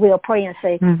 Or we'll pray and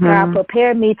say, God,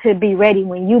 prepare me to be ready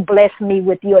when you bless me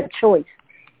with your choice.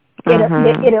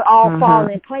 It'll all fall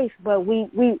in place, but we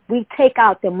take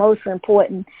out the most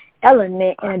important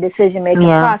element in a decision-making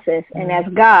process, and that's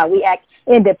God. We act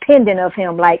independent of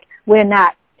him, like we're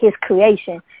not his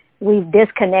creation. We've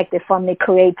disconnected from the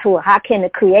creator. How can the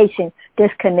creation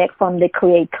disconnect from the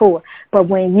creator? But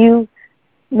when you're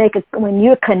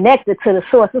connected to the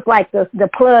source, it's like the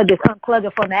plug is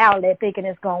unplugging from the outlet thinking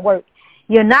it's going to work.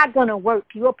 You're not going to work.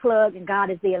 Your plug and God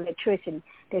is the electricity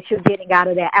that you're getting out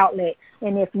of that outlet.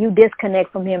 And if you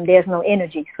disconnect from him, there's no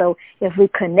energy. So if we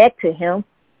connect to him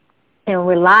and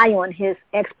rely on his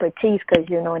expertise, because,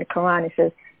 in the Quran it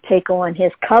says, take on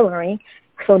his coloring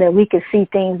so that we can see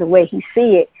things the way he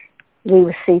see it, we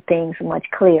would see things much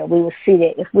clearer. We would see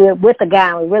that if we're with a guy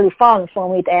and we're really falling for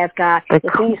him, we have to ask God, if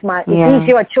he's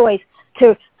your choice,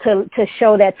 to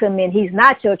show that to me, and he's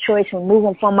not your choice, remove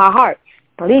him from my heart.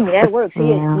 Believe me, that works.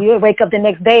 You wake up the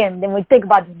next day and then we think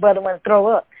about this brother want to throw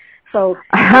up. So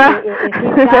if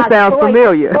he's that sounds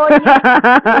familiar.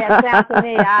 Yeah, sounds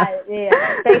familiar.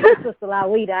 Thank you, Sister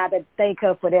Lawita. I had to thank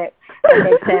her for that the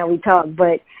next time we talk.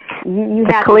 But you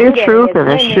have clear to do that. Truth and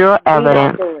the sure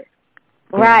evidence.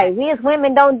 Right, we as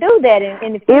women don't do that,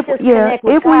 and if you just connect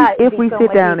with God, if we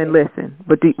sit down and listen,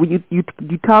 but you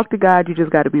talk to God, you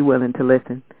just got to be willing to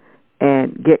listen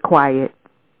and get quiet,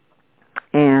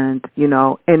 and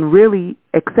and really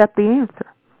accept the answer.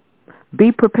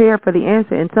 Be prepared for the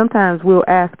answer, and sometimes we'll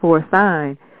ask for a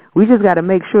sign. We just got to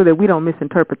make sure that we don't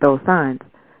misinterpret those signs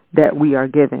that we are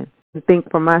given. I think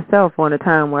for myself on a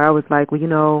time where I was like, was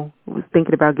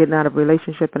thinking about getting out of a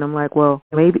relationship, and I'm like, well,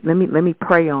 maybe let me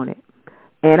pray on it.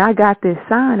 And I got this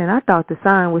sign, and I thought the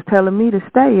sign was telling me to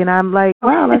stay. And I'm like,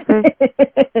 wow, I said,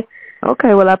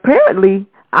 okay, well, apparently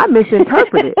I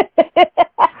misinterpreted.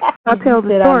 I'll tell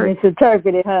the story. I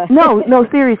misinterpreted, huh? No,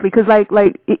 seriously, because like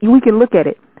we can look at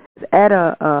it.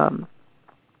 I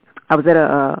was at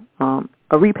a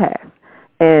repast,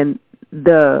 and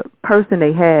the person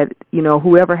they had,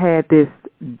 whoever had this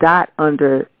dot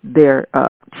under their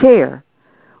chair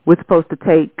was supposed to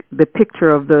take the picture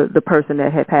of the person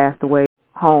that had passed away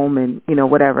home and,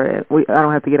 whatever. I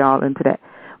don't have to get all into that.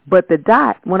 But the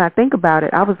dot, when I think about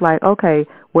it, I was like, okay,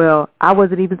 well, I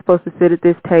wasn't even supposed to sit at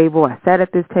this table. I sat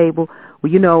at this table.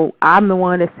 Well, I'm the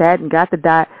one that sat and got the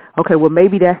dot. Okay, well,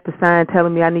 maybe that's the sign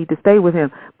telling me I need to stay with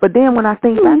him. But then when I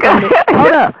think back on it,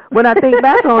 hold up. When I think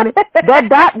back on it, that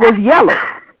dot was yellow.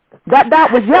 That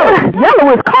dot was yellow.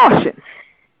 Yellow is caution.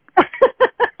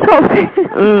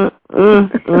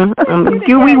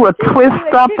 We will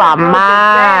twist up our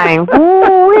mind.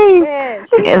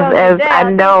 As I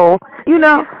know.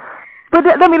 But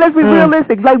let's be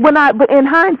realistic. Like but in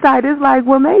hindsight, it's like,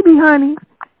 well, maybe, honey,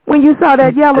 when you saw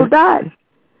that yellow dot,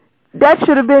 that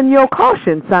should have been your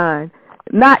caution sign,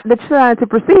 not the sign to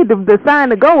proceed. The sign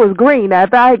to go is green. Now,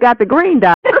 if I had got the green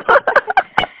dot.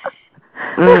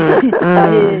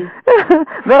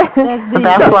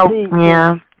 That's what,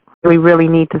 we really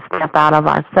need to step out of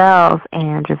ourselves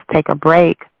and just take a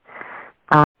break,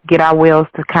 get our wheels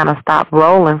to kind of stop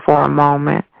rolling for a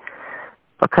moment,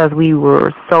 because we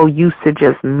were so used to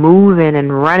just moving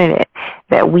and running it.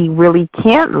 that we really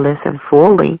can't listen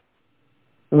fully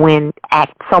when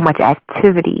so much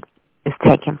activity is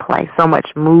taking place, so much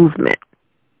movement.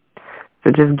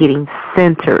 So just getting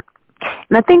centered.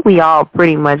 And I think we all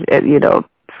pretty much,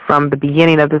 from the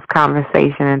beginning of this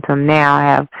conversation until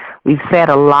now, we've said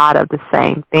a lot of the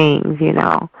same things. We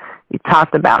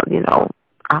talked about,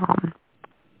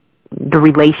 the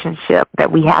relationship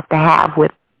that we have to have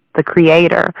with the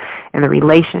Creator, and the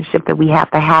relationship that we have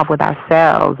to have with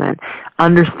ourselves, and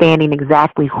understanding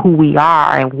exactly who we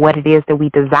are and what it is that we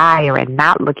desire, and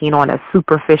not looking on a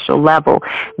superficial level,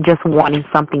 just wanting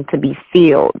something to be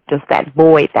filled, just that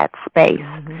void, that space.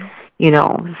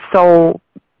 Mm-hmm. So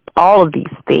all of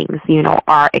these things,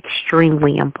 are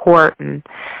extremely important.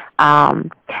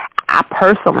 I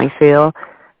personally feel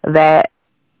that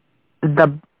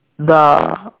the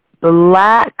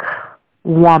Black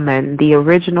woman, the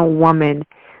original woman,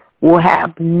 will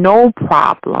have no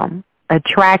problem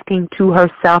attracting to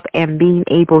herself and being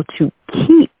able to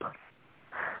keep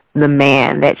the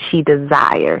man that she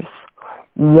desires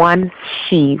once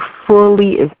she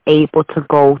fully is able to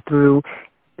go through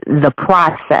the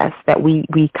process that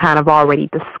we kind of already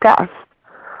discussed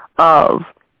of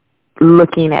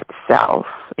looking at self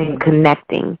and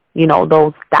connecting,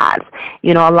 those dots.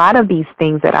 A lot of these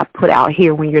things that I put out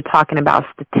here when you're talking about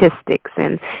statistics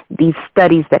and these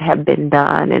studies that have been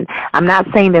done, and I'm not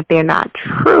saying that they're not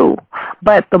true,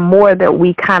 but the more that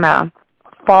we kind of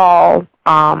fall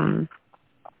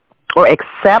or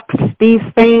accept these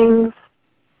things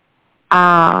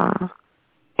and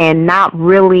not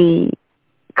really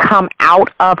come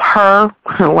out of her.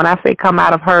 When I say come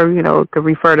out of her, it could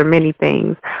refer to many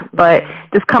things, but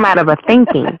just come out of a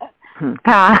thinking. You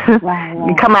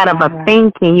come out of a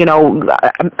thinking,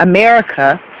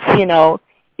 America,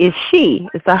 is she,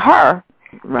 it's a her.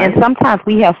 Right. And sometimes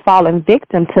we have fallen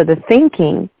victim to the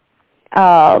thinking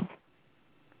of,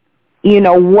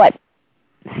 what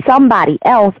somebody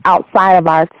else outside of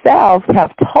ourselves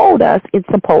have told us it's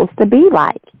supposed to be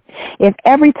like. If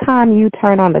every time you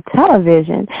turn on the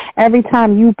television, every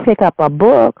time you pick up a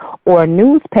book or a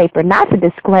newspaper, not to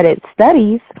discredit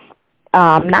studies,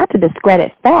 not to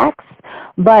discredit facts,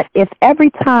 but if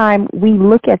every time we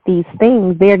look at these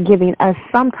things, they're giving us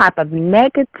some type of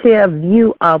negative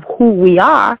view of who we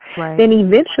are, right, then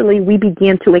eventually we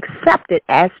begin to accept it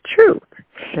as truth.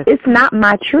 It's not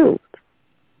my truth.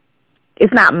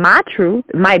 It's not my truth.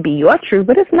 It might be your truth,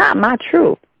 but it's not my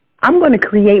truth. I'm going to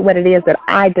create what it is that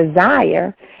I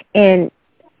desire and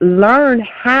learn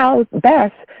how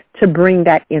best to bring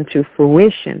that into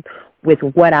fruition with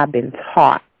what I've been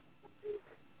taught,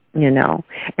 And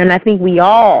I think we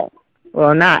all,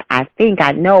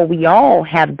 I know we all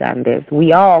have done this.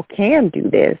 We all can do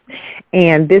this.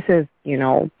 And this is,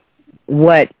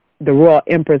 what the Royal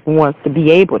Empress wants to be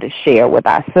able to share with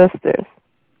our sisters,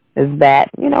 is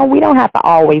that, we don't have to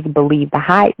always believe the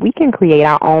hype. We can create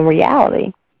our own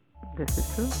reality. This is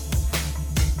true.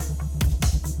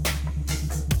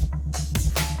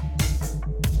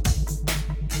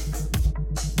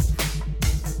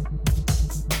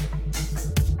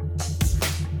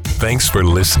 Thanks for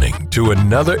listening to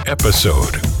another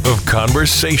episode of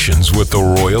Conversations with the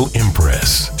Royal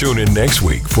Empress. Tune in next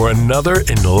week for another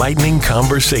enlightening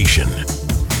conversation.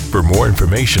 For more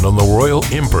information on the Royal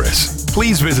Empress,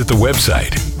 please visit the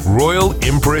website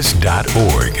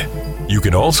royalempress.org. You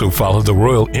can also follow the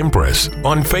Royal Empress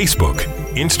on Facebook,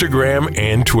 Instagram,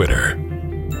 and Twitter.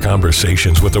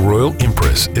 Conversations with the Royal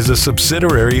Empress is a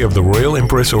subsidiary of the Royal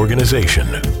Empress Organization.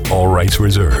 All rights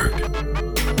reserved.